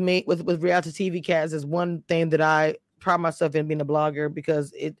relationships with me with reality TV cast is one thing that I pride myself in being a blogger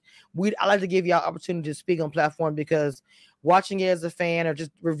because I like to give y'all opportunity to speak on platform because watching it as a fan or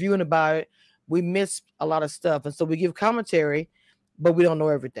just reviewing about it, we miss a lot of stuff. And so we give commentary, but we don't know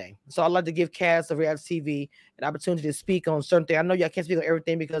everything. So I like to give cast of reality TV an opportunity to speak on certain things. I know y'all can't speak on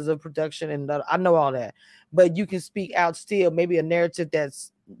everything because of production and I know all that, but you can speak out still. Maybe a narrative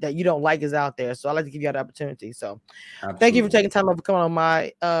that you don't like is out there. So I like to give y'all the opportunity. So Absolutely. thank you for taking time out for coming on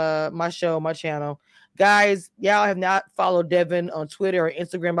my show, my channel. Guys, y'all have not followed Devin on Twitter or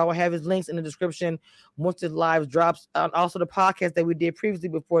Instagram. I will have his links in the description once the live drops. Also, the podcast that we did previously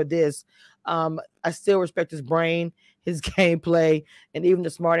before this. I still respect his brain, his gameplay, and even the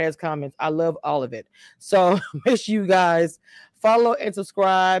smart ass comments. I love all of it. So make sure you guys follow and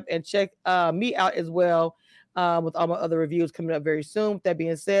subscribe and check me out as well with all my other reviews coming up very soon. With that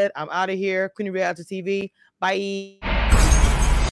being said, I'm out of here. Queen Reality TV. Bye.